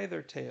 tie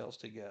their tails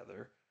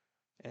together,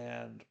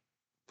 and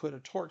put a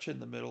torch in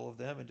the middle of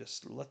them and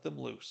just let them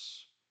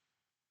loose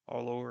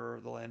all over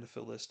the land of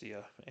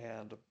Philistia.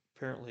 And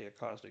apparently it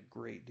caused a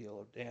great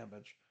deal of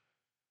damage.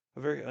 A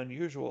very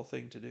unusual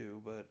thing to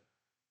do, but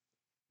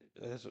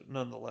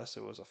nonetheless,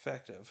 it was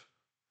effective.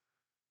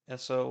 And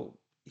so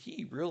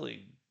he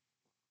really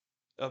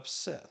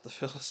upset the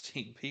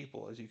Philistine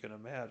people, as you can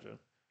imagine.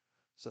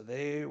 So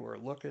they were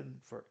looking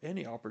for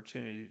any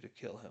opportunity to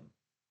kill him.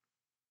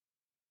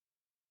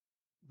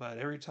 But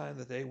every time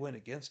that they went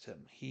against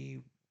him,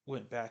 he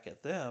went back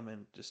at them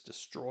and just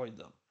destroyed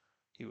them.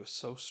 He was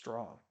so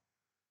strong.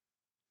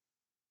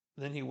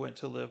 Then he went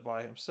to live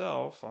by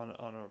himself on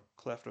a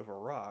cleft of a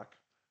rock,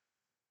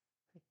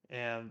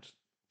 and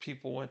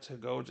people went to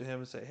go to him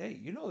and say, "Hey,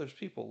 you know there's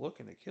people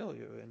looking to kill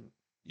you." And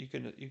you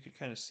could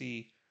kind of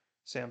see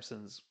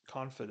Samson's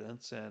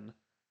confidence and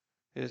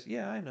his,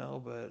 "Yeah, I know,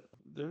 but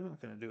they're not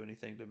going to do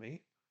anything to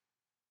me."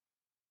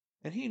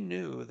 And he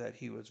knew that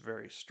he was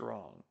very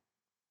strong,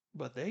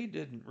 but they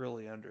didn't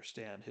really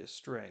understand his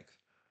strength.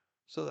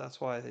 So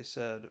that's why they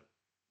said,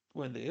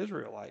 when the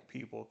Israelite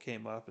people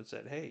came up and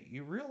said, "Hey,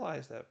 you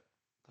realize that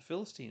the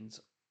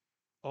Philistines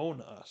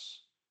own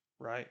us,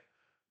 right?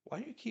 Why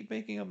do you keep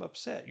making them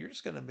upset? You're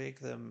just going to make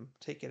them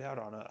take it out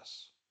on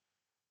us.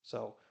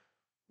 So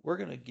we're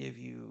going to give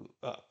you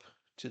up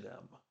to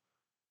them.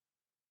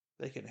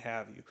 They can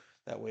have you.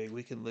 That way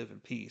we can live in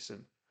peace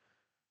and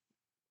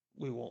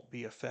we won't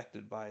be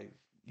affected by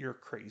your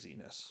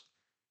craziness."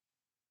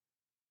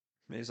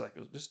 And he's like,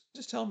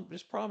 just tell him,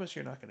 just promise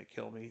you're not going to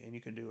kill me and you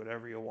can do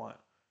whatever you want,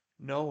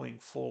 knowing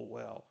full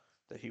well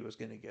that he was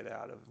going to get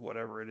out of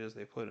whatever it is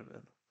they put him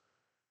in.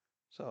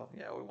 So,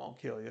 yeah, we won't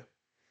kill you,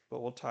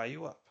 but we'll tie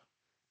you up.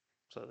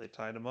 So they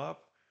tied him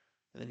up,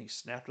 and then he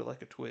snapped it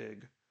like a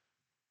twig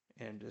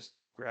and just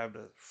grabbed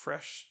a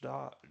fresh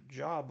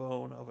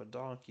jawbone of a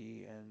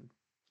donkey and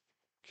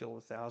killed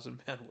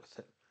 1,000 men with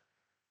it.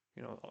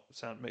 You know,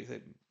 sound make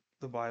it,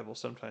 the Bible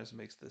sometimes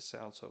makes this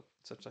sound so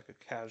such like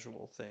a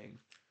casual thing,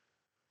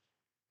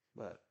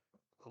 but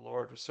the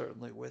Lord was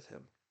certainly with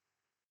him.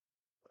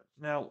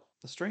 Now,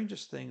 the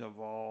strangest thing of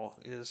all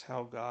is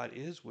how God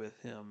is with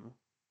him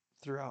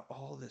throughout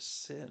all this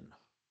sin.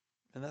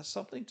 And that's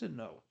something to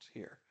note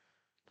here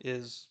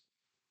is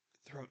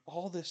throughout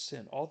all this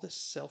sin, all this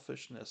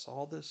selfishness,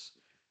 all this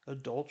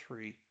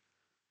adultery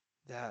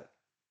that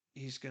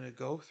he's going to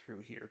go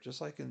through here,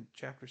 just like in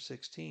chapter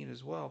 16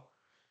 as well,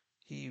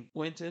 he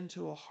went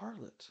into a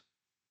harlot.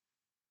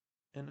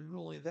 And not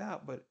only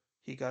that, but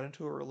he got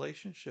into a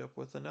relationship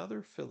with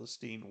another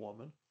Philistine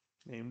woman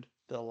named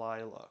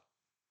Delilah.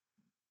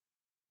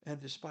 And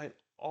despite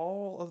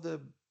all of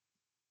the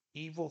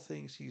evil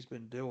things he's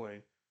been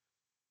doing,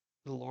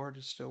 the Lord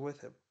is still with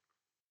him.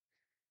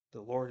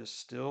 The Lord is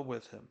still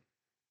with him.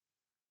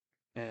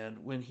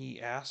 And when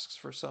he asks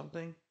for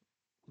something,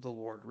 the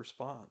Lord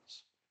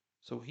responds.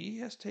 So he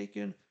has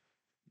taken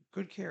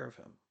good care of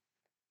him.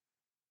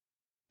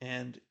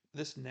 And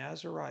this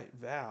Nazarite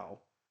vow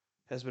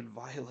has been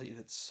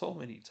violated so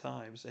many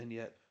times, and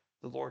yet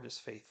the Lord is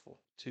faithful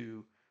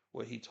to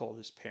what he told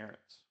his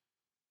parents.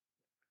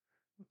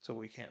 So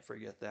we can't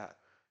forget that.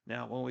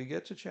 Now, when we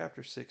get to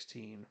chapter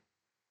 16,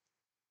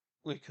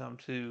 we come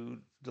to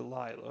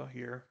Delilah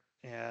here,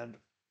 and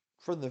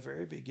from the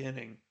very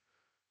beginning,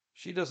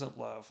 she doesn't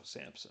love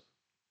Samson.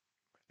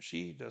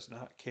 She does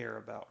not care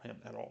about him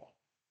at all.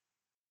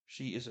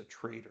 She is a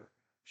traitor.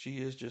 She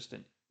is just a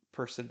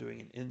person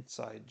doing an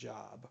inside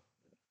job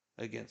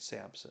against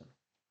Samson,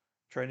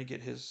 trying to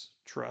get his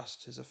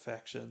trust, his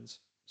affections,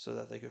 so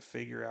that they could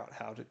figure out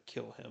how to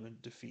kill him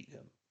and defeat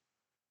him.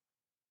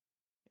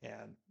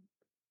 And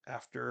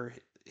after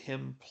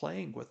him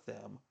playing with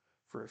them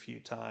for a few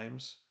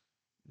times,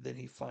 then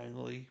he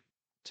finally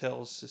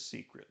tells his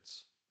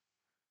secrets.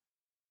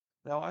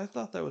 Now, I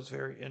thought that was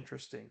very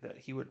interesting that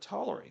he would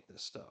tolerate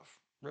this stuff,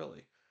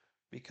 really,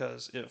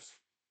 because if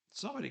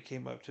somebody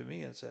came up to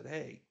me and said,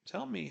 "Hey,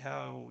 tell me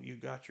how you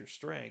got your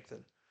strength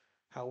and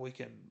how we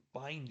can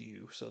bind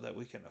you so that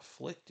we can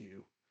afflict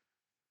you,"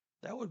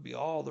 that would be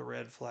all the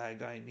red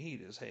flag I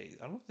need is, hey,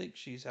 I don't think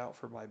she's out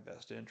for my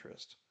best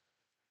interest.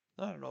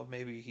 I don't know,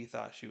 maybe he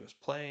thought she was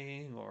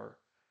playing or,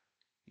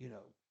 you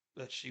know,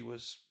 that she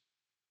was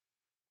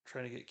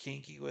trying to get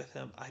kinky with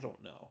him. I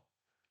don't know.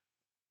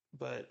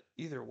 But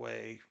either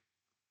way,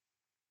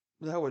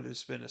 that would have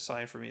just been a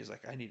sign for me is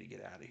like, I need to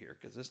get out of here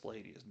because this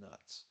lady is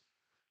nuts.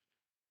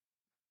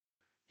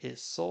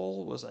 His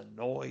soul was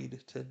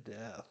annoyed to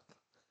death.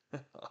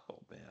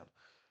 Oh man,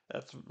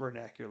 that's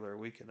vernacular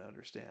we can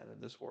understand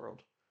in this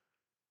world.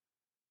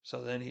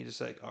 So then he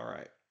just like, all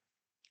right,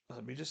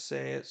 let me just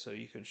say it so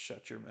you can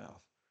shut your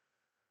mouth.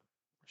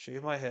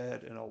 Shave my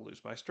head and I'll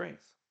lose my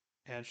strength.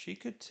 And she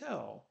could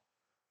tell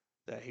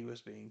that he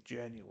was being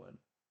genuine.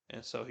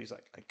 And so he's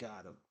like, I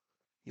got him.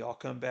 Y'all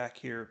come back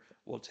here.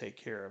 We'll take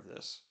care of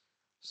this.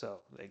 So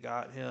they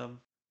got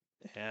him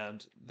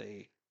and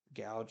they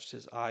gouged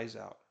his eyes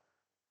out.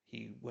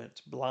 He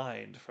went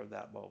blind from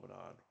that moment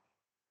on.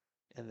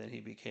 And then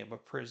he became a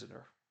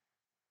prisoner.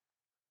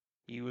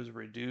 He was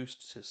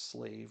reduced to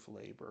slave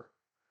labor.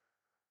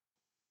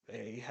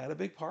 They had a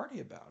big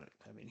party about it.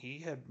 I mean, he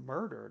had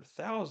murdered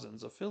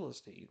thousands of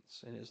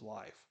Philistines in his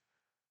life.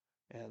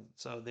 And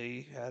so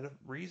they had a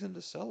reason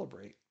to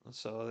celebrate. And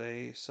so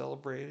they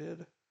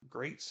celebrated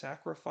great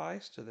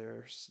sacrifice to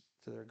their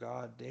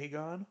god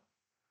Dagon,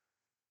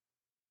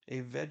 a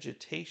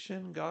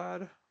vegetation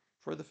god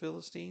for the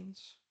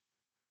Philistines.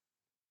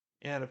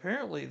 And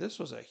apparently this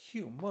was a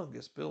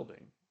humongous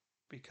building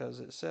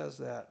because it says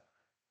that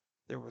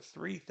there were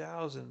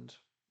 3,000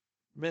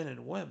 men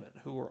and women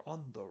who were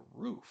on the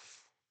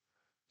roof.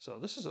 So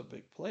this is a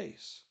big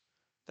place.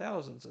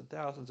 Thousands and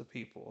thousands of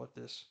people at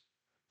this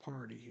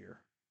party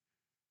here.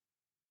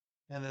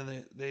 And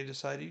then they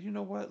decided, you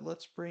know what?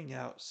 Let's bring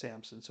out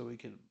Samson so we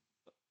can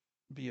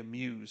be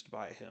amused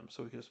by him.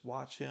 So we can just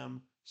watch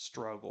him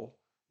struggle,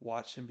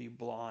 watch him be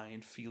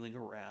blind, feeling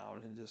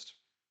around, and just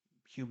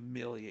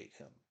humiliate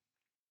him.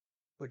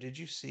 But did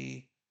you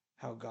see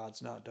how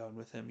God's not done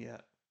with him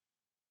yet?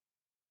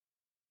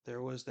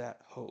 There was that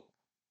hope,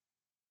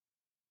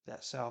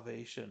 that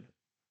salvation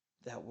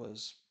that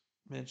was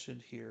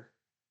mentioned here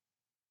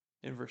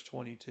in verse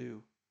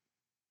 22.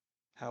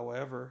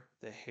 However,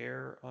 the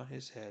hair on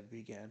his head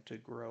began to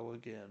grow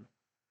again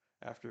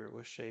after it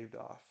was shaved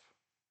off.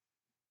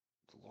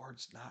 The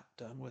Lord's not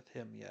done with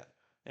him yet.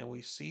 And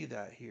we see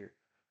that here,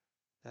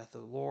 that the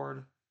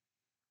Lord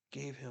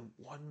gave him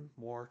one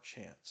more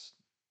chance.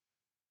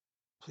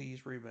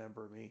 Please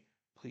remember me.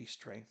 Please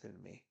strengthen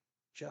me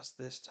just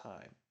this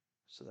time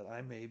so that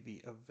I may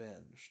be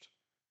avenged.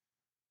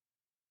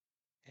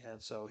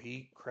 And so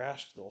he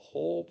crashed the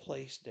whole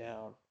place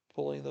down,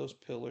 pulling those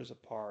pillars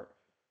apart,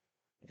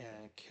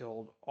 and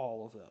killed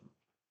all of them.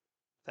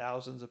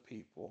 Thousands of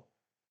people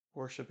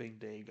worshiping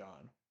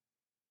Dagon.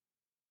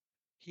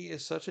 He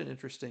is such an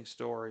interesting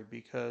story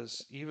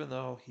because even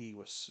though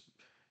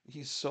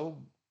he's so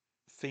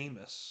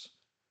famous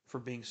for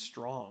being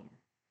strong,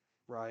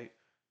 right?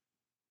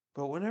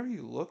 But whenever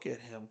you look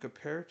at him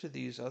compared to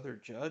these other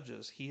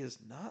judges, he is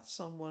not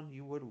someone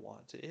you would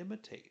want to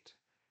imitate.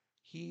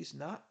 He's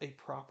not a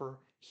proper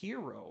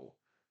hero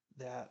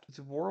that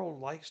the world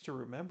likes to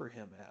remember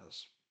him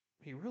as.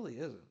 He really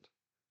isn't.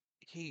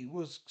 He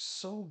was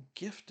so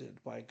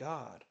gifted by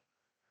God,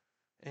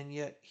 and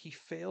yet he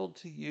failed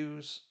to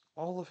use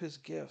all of his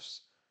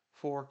gifts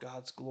for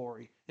God's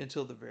glory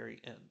until the very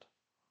end.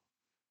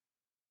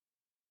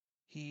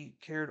 He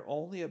cared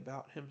only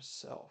about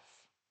himself,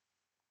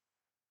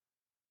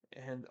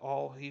 and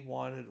all he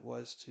wanted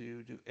was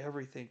to do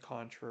everything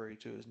contrary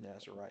to his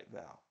Nazarite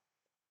vow.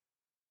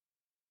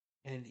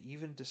 And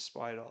even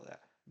despite all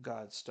that,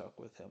 God stuck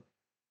with him.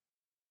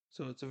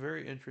 So it's a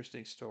very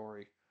interesting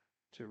story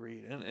to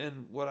read.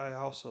 And what I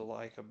also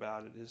like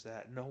about it is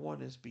that no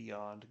one is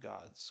beyond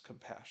God's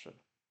compassion.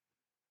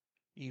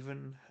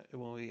 Even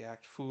when we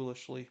act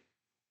foolishly,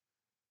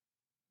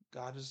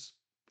 God is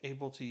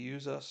able to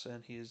use us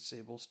and he is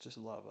able to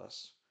love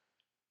us.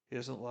 He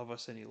doesn't love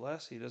us any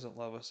less, he doesn't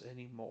love us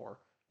any more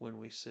when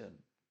we sin.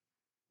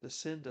 The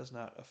sin does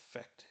not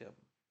affect him.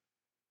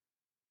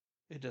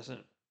 It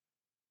doesn't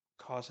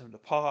cause him to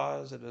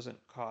pause, it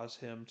doesn't cause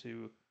him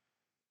to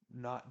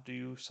not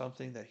do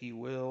something that he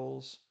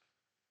wills.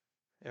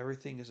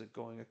 Everything is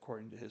going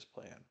according to his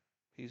plan.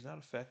 He's not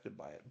affected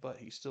by it, but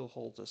he still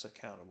holds us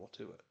accountable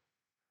to it.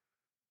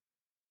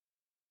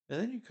 And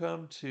then you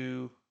come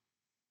to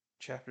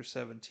chapter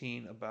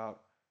 17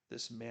 about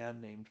this man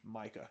named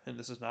Micah. And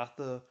this is not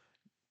the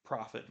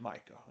prophet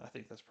Micah. I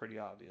think that's pretty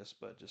obvious,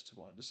 but just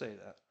wanted to say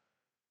that.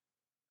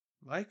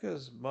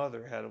 Micah's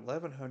mother had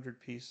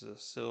 1,100 pieces of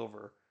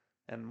silver,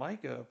 and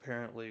Micah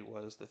apparently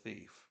was the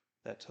thief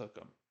that took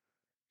them.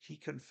 He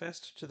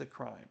confessed to the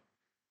crime.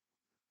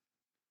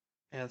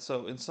 And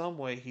so, in some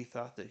way, he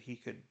thought that he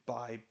could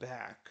buy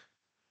back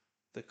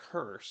the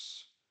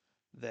curse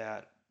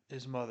that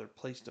his mother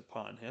placed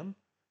upon him.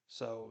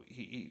 So,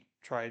 he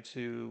tried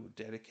to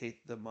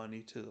dedicate the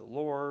money to the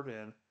Lord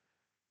and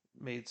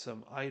made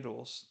some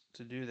idols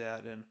to do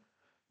that. And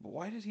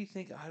why did he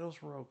think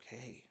idols were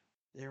okay?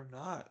 They're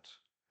not.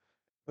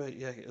 But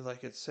yeah,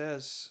 like it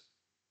says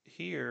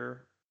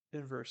here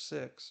in verse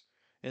 6,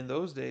 in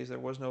those days there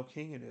was no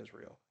king in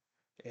Israel.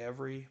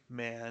 Every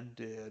man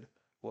did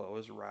what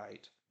was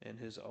right in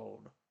his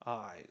own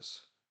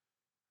eyes.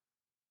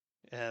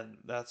 And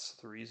that's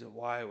the reason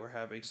why we're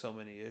having so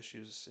many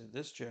issues in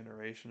this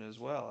generation as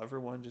well.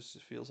 Everyone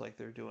just feels like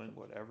they're doing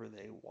whatever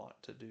they want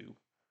to do.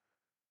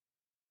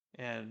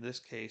 And in this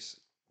case,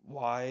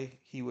 why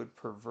he would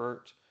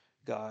pervert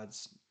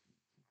God's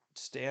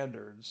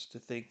standards to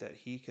think that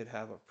he could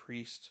have a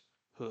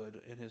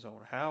priesthood in his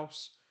own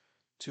house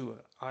to an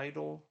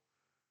idol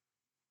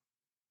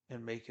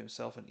and make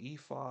himself an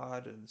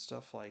ephod and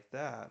stuff like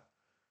that.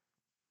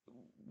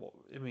 Well,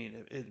 I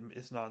mean,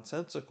 it's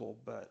nonsensical,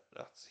 but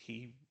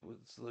he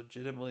was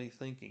legitimately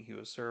thinking he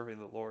was serving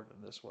the Lord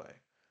in this way.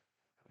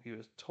 He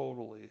was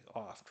totally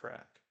off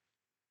track.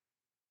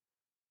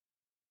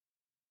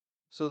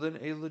 So then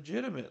a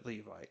legitimate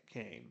Levite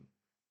came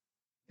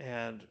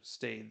and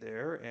stayed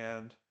there,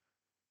 and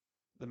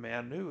the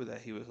man knew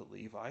that he was a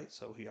Levite,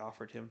 so he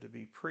offered him to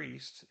be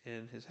priest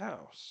in his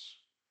house.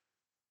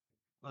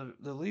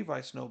 The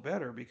Levites know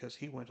better because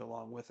he went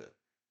along with it.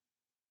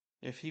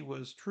 If he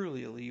was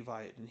truly a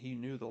Levite and he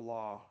knew the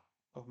law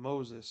of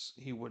Moses,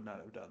 he would not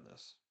have done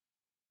this.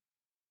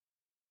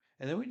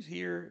 And then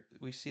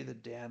we see the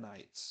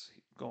Danites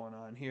going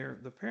on here.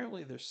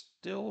 Apparently, they're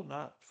still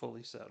not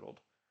fully settled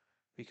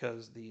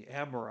because the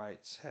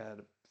Amorites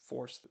had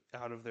forced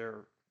out of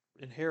their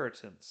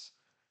inheritance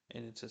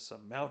and into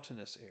some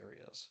mountainous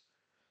areas.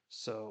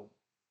 So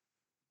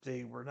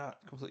they were not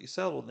completely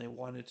settled and they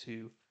wanted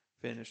to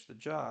finish the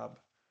job.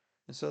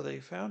 And so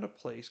they found a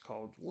place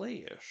called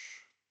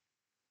Laish.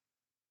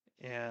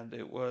 And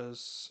it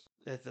was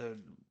at the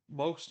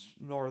most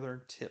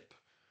northern tip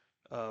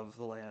of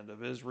the land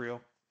of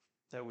Israel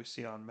that we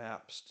see on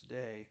maps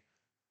today.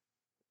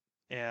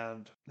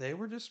 And they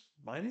were just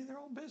minding their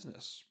own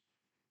business.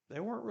 They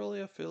weren't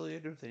really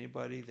affiliated with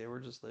anybody, they were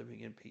just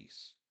living in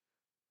peace.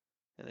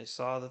 And they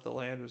saw that the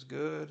land was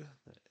good,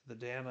 the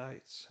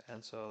Danites,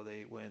 and so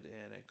they went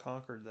in and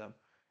conquered them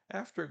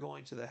after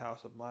going to the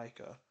house of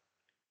Micah,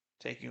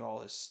 taking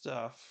all his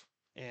stuff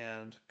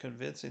and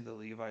convincing the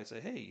Levites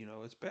that, hey,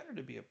 it's better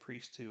to be a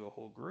priest to a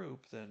whole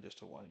group than just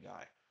to one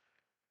guy.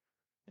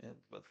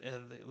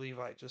 And the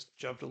Levite just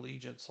jumped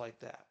allegiance like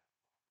that.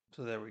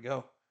 So there we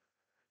go.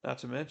 Not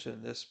to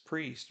mention, this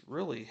priest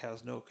really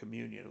has no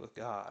communion with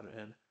God,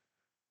 and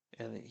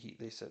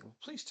they said, well,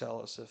 please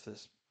tell us if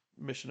this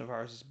mission of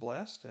ours is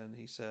blessed, and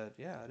he said,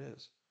 yeah, it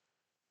is.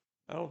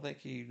 I don't think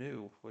he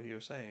knew what he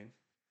was saying,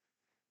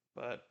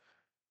 but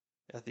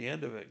at the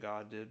end of it,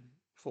 God did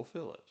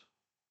fulfill it.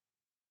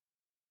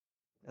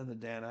 And the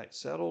Danites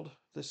settled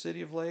the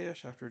city of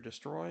Laish after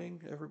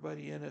destroying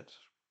everybody in it,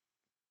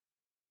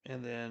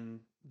 and then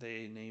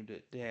they named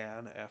it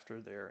Dan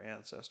after their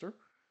ancestor,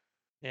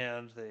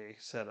 and they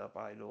set up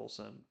idols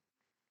and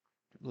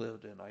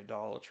lived in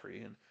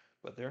idolatry,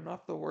 but they're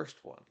not the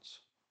worst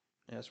ones.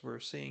 As we're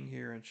seeing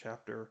here in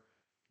chapter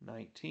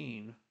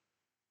 19,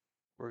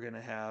 we're going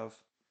to have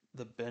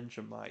the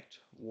Benjamite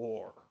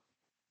War.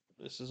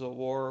 This is a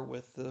war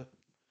with the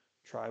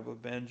tribe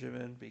of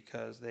Benjamin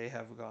because they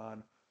have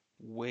gone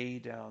way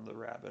down the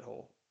rabbit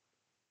hole.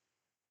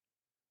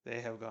 They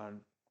have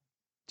gone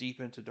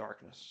deep into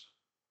darkness,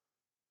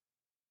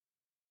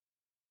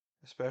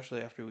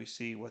 especially after we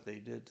see what they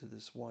did to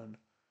this one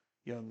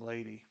young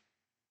lady.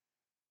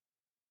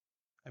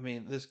 I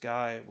mean, this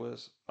guy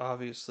was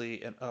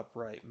obviously an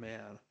upright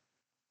man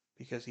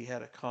because he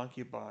had a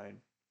concubine,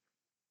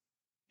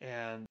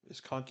 and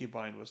his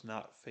concubine was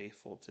not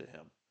faithful to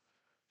him.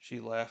 She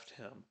left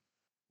him,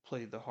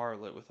 played the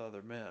harlot with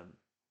other men,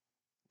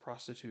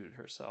 prostituted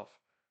herself.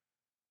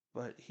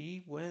 But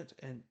he went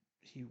and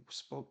he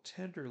spoke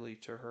tenderly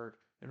to her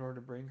in order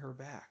to bring her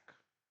back.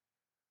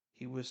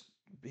 He was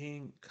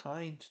being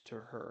kind to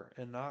her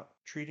and not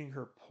treating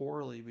her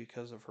poorly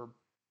because of her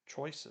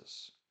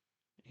choices.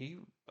 He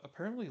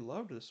apparently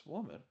loved this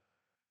woman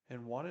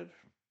and wanted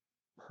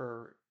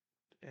her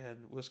and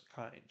was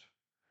kind.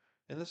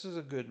 And this is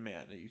a good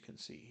man that you can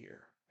see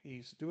here.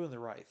 He's doing the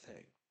right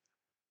thing.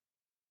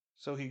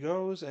 So he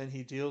goes and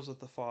he deals with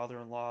the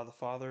father-in-law. The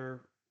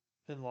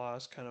father-in-law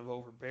is kind of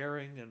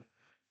overbearing and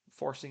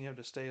forcing him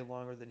to stay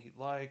longer than he'd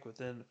like, but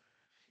then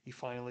he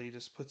finally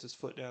just puts his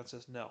foot down and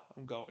says, "No,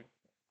 I'm going."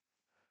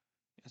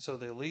 And so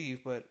they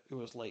leave, but it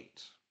was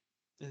late.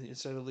 And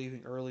instead of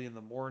leaving early in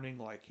the morning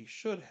like he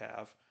should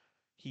have,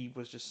 he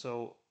was just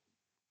so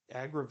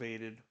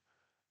aggravated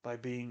by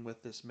being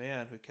with this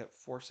man who kept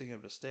forcing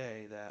him to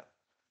stay that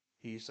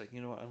he's like,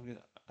 you know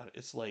what,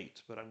 it's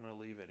late, but I'm gonna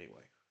leave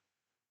anyway.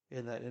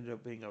 And that ended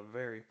up being a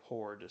very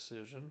poor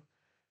decision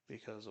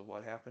because of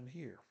what happened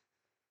here.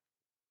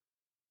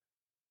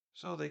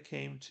 So they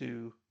came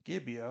to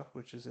Gibeah,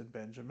 which is in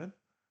Benjamin,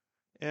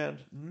 and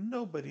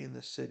nobody in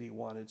the city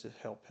wanted to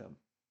help him.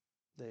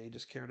 They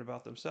just cared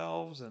about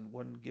themselves and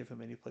wouldn't give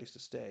him any place to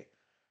stay.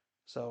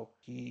 So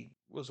he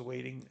was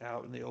waiting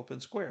out in the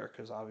open square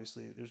because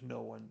obviously there's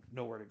no one,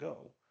 nowhere to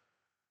go,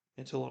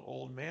 until an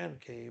old man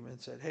came and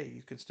said, "Hey,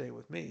 you can stay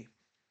with me."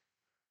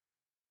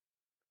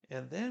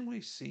 And then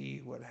we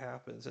see what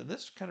happens. And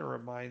this kind of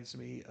reminds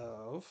me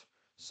of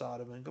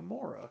Sodom and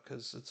Gomorrah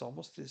because it's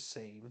almost the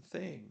same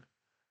thing.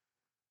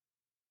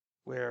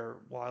 Where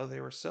while they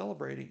were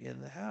celebrating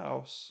in the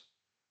house,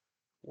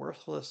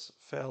 worthless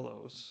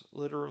fellows,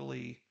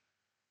 literally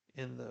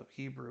in the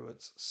Hebrew,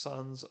 it's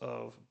sons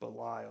of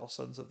Belial,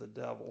 sons of the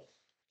devil,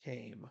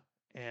 came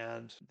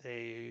and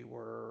they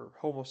were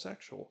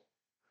homosexual,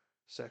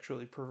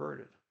 sexually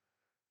perverted.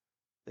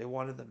 They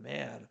wanted the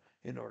man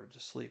in order to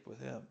sleep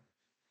with him.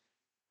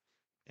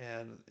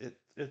 And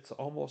it's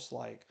almost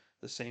like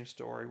the same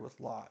story with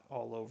Lot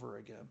all over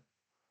again.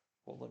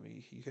 Well,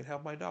 you can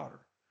have my daughter.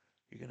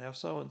 You can have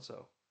so and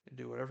so. And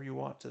do whatever you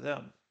want to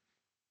them.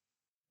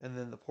 And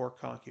then the poor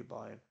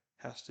concubine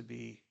has to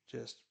be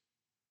just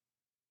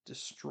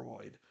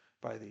destroyed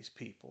by these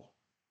people.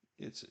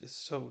 It's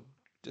so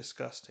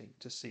disgusting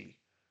to see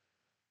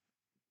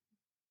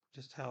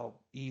just how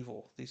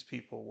evil these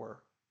people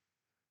were,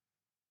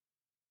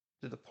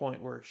 to the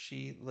point where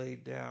she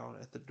laid down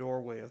at the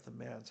doorway of the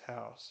man's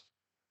house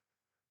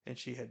and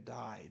she had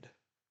died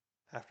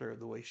after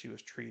the way she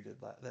was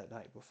treated that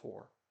night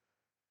before.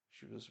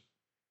 She was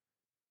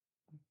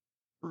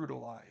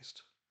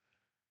brutalized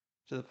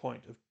to the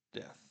point of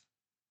death.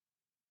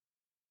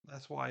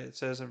 That's why it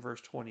says in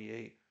verse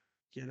 28,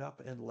 "Get up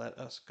and let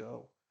us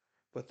go."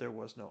 But there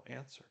was no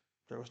answer.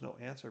 There was no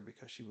answer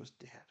because she was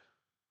dead.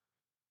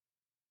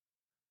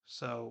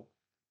 So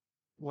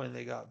when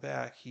they got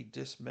back, he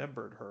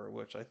dismembered her,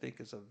 which I think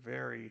is a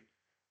very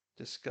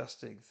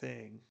disgusting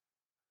thing.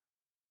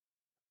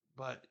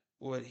 But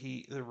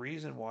the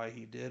reason why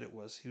he did it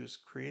was he was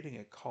creating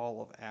a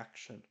call of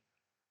action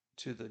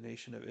to the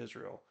nation of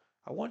Israel.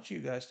 I want you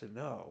guys to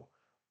know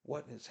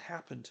what has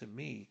happened to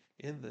me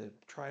in the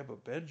tribe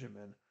of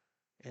Benjamin,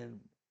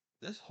 and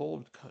this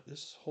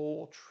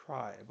whole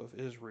tribe of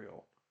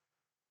Israel.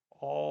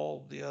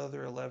 All the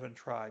other 11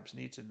 tribes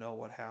need to know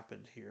what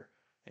happened here,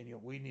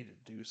 and we need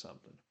to do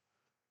something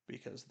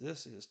because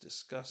this is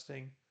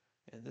disgusting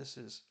and this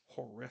is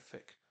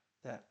horrific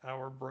that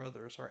our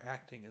brothers are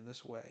acting in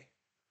this way.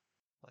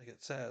 Like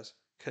it says,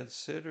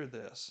 consider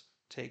this,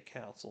 take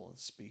counsel, and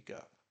speak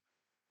up.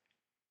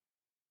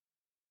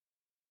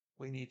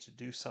 We need to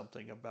do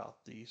something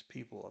about these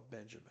people of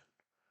Benjamin.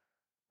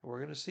 And we're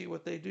going to see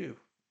what they do,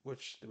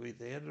 which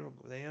they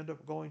end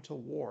up going to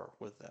war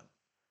with them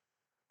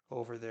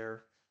over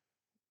their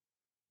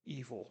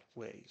evil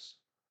ways.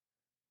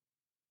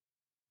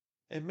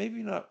 And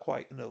maybe not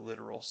quite in a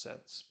literal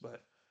sense,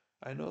 but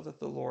I know that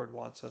the Lord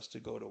wants us to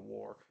go to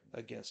war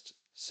against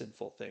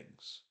sinful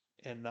things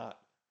and not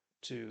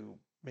to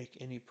make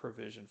any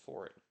provision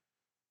for it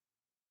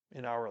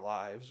in our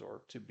lives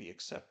or to be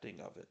accepting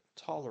of it,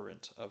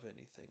 tolerant of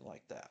anything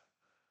like that.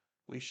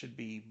 We should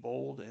be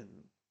bold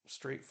and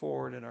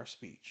straightforward in our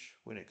speech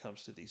when it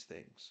comes to these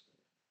things.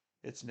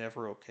 It's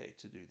never okay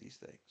to do these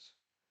things.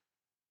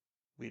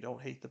 We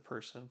don't hate the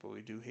person, but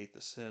we do hate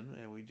the sin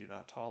and we do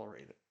not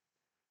tolerate it.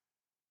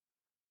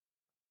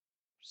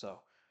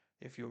 So,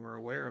 if you are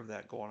aware of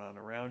that going on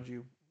around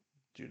you,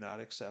 do not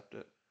accept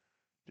it,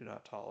 do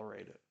not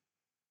tolerate it.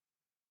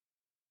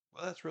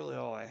 Well, that's really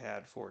all I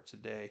had for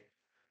today.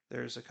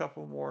 There's a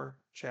couple more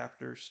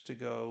chapters to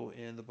go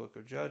in the book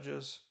of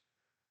Judges,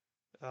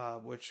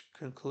 which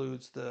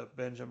concludes the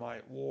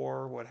Benjamite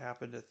War, what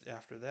happened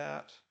after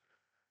that.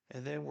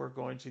 And then we're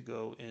going to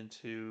go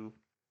into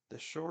the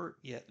short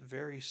yet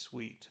very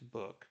sweet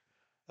book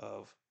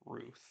of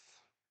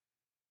Ruth.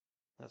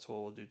 That's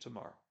what we'll do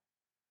tomorrow.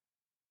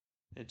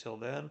 Until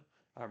then,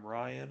 I'm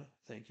Ryan.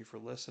 Thank you for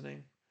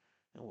listening,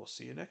 and we'll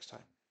see you next time.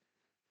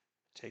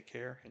 Take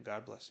care, and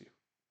God bless you.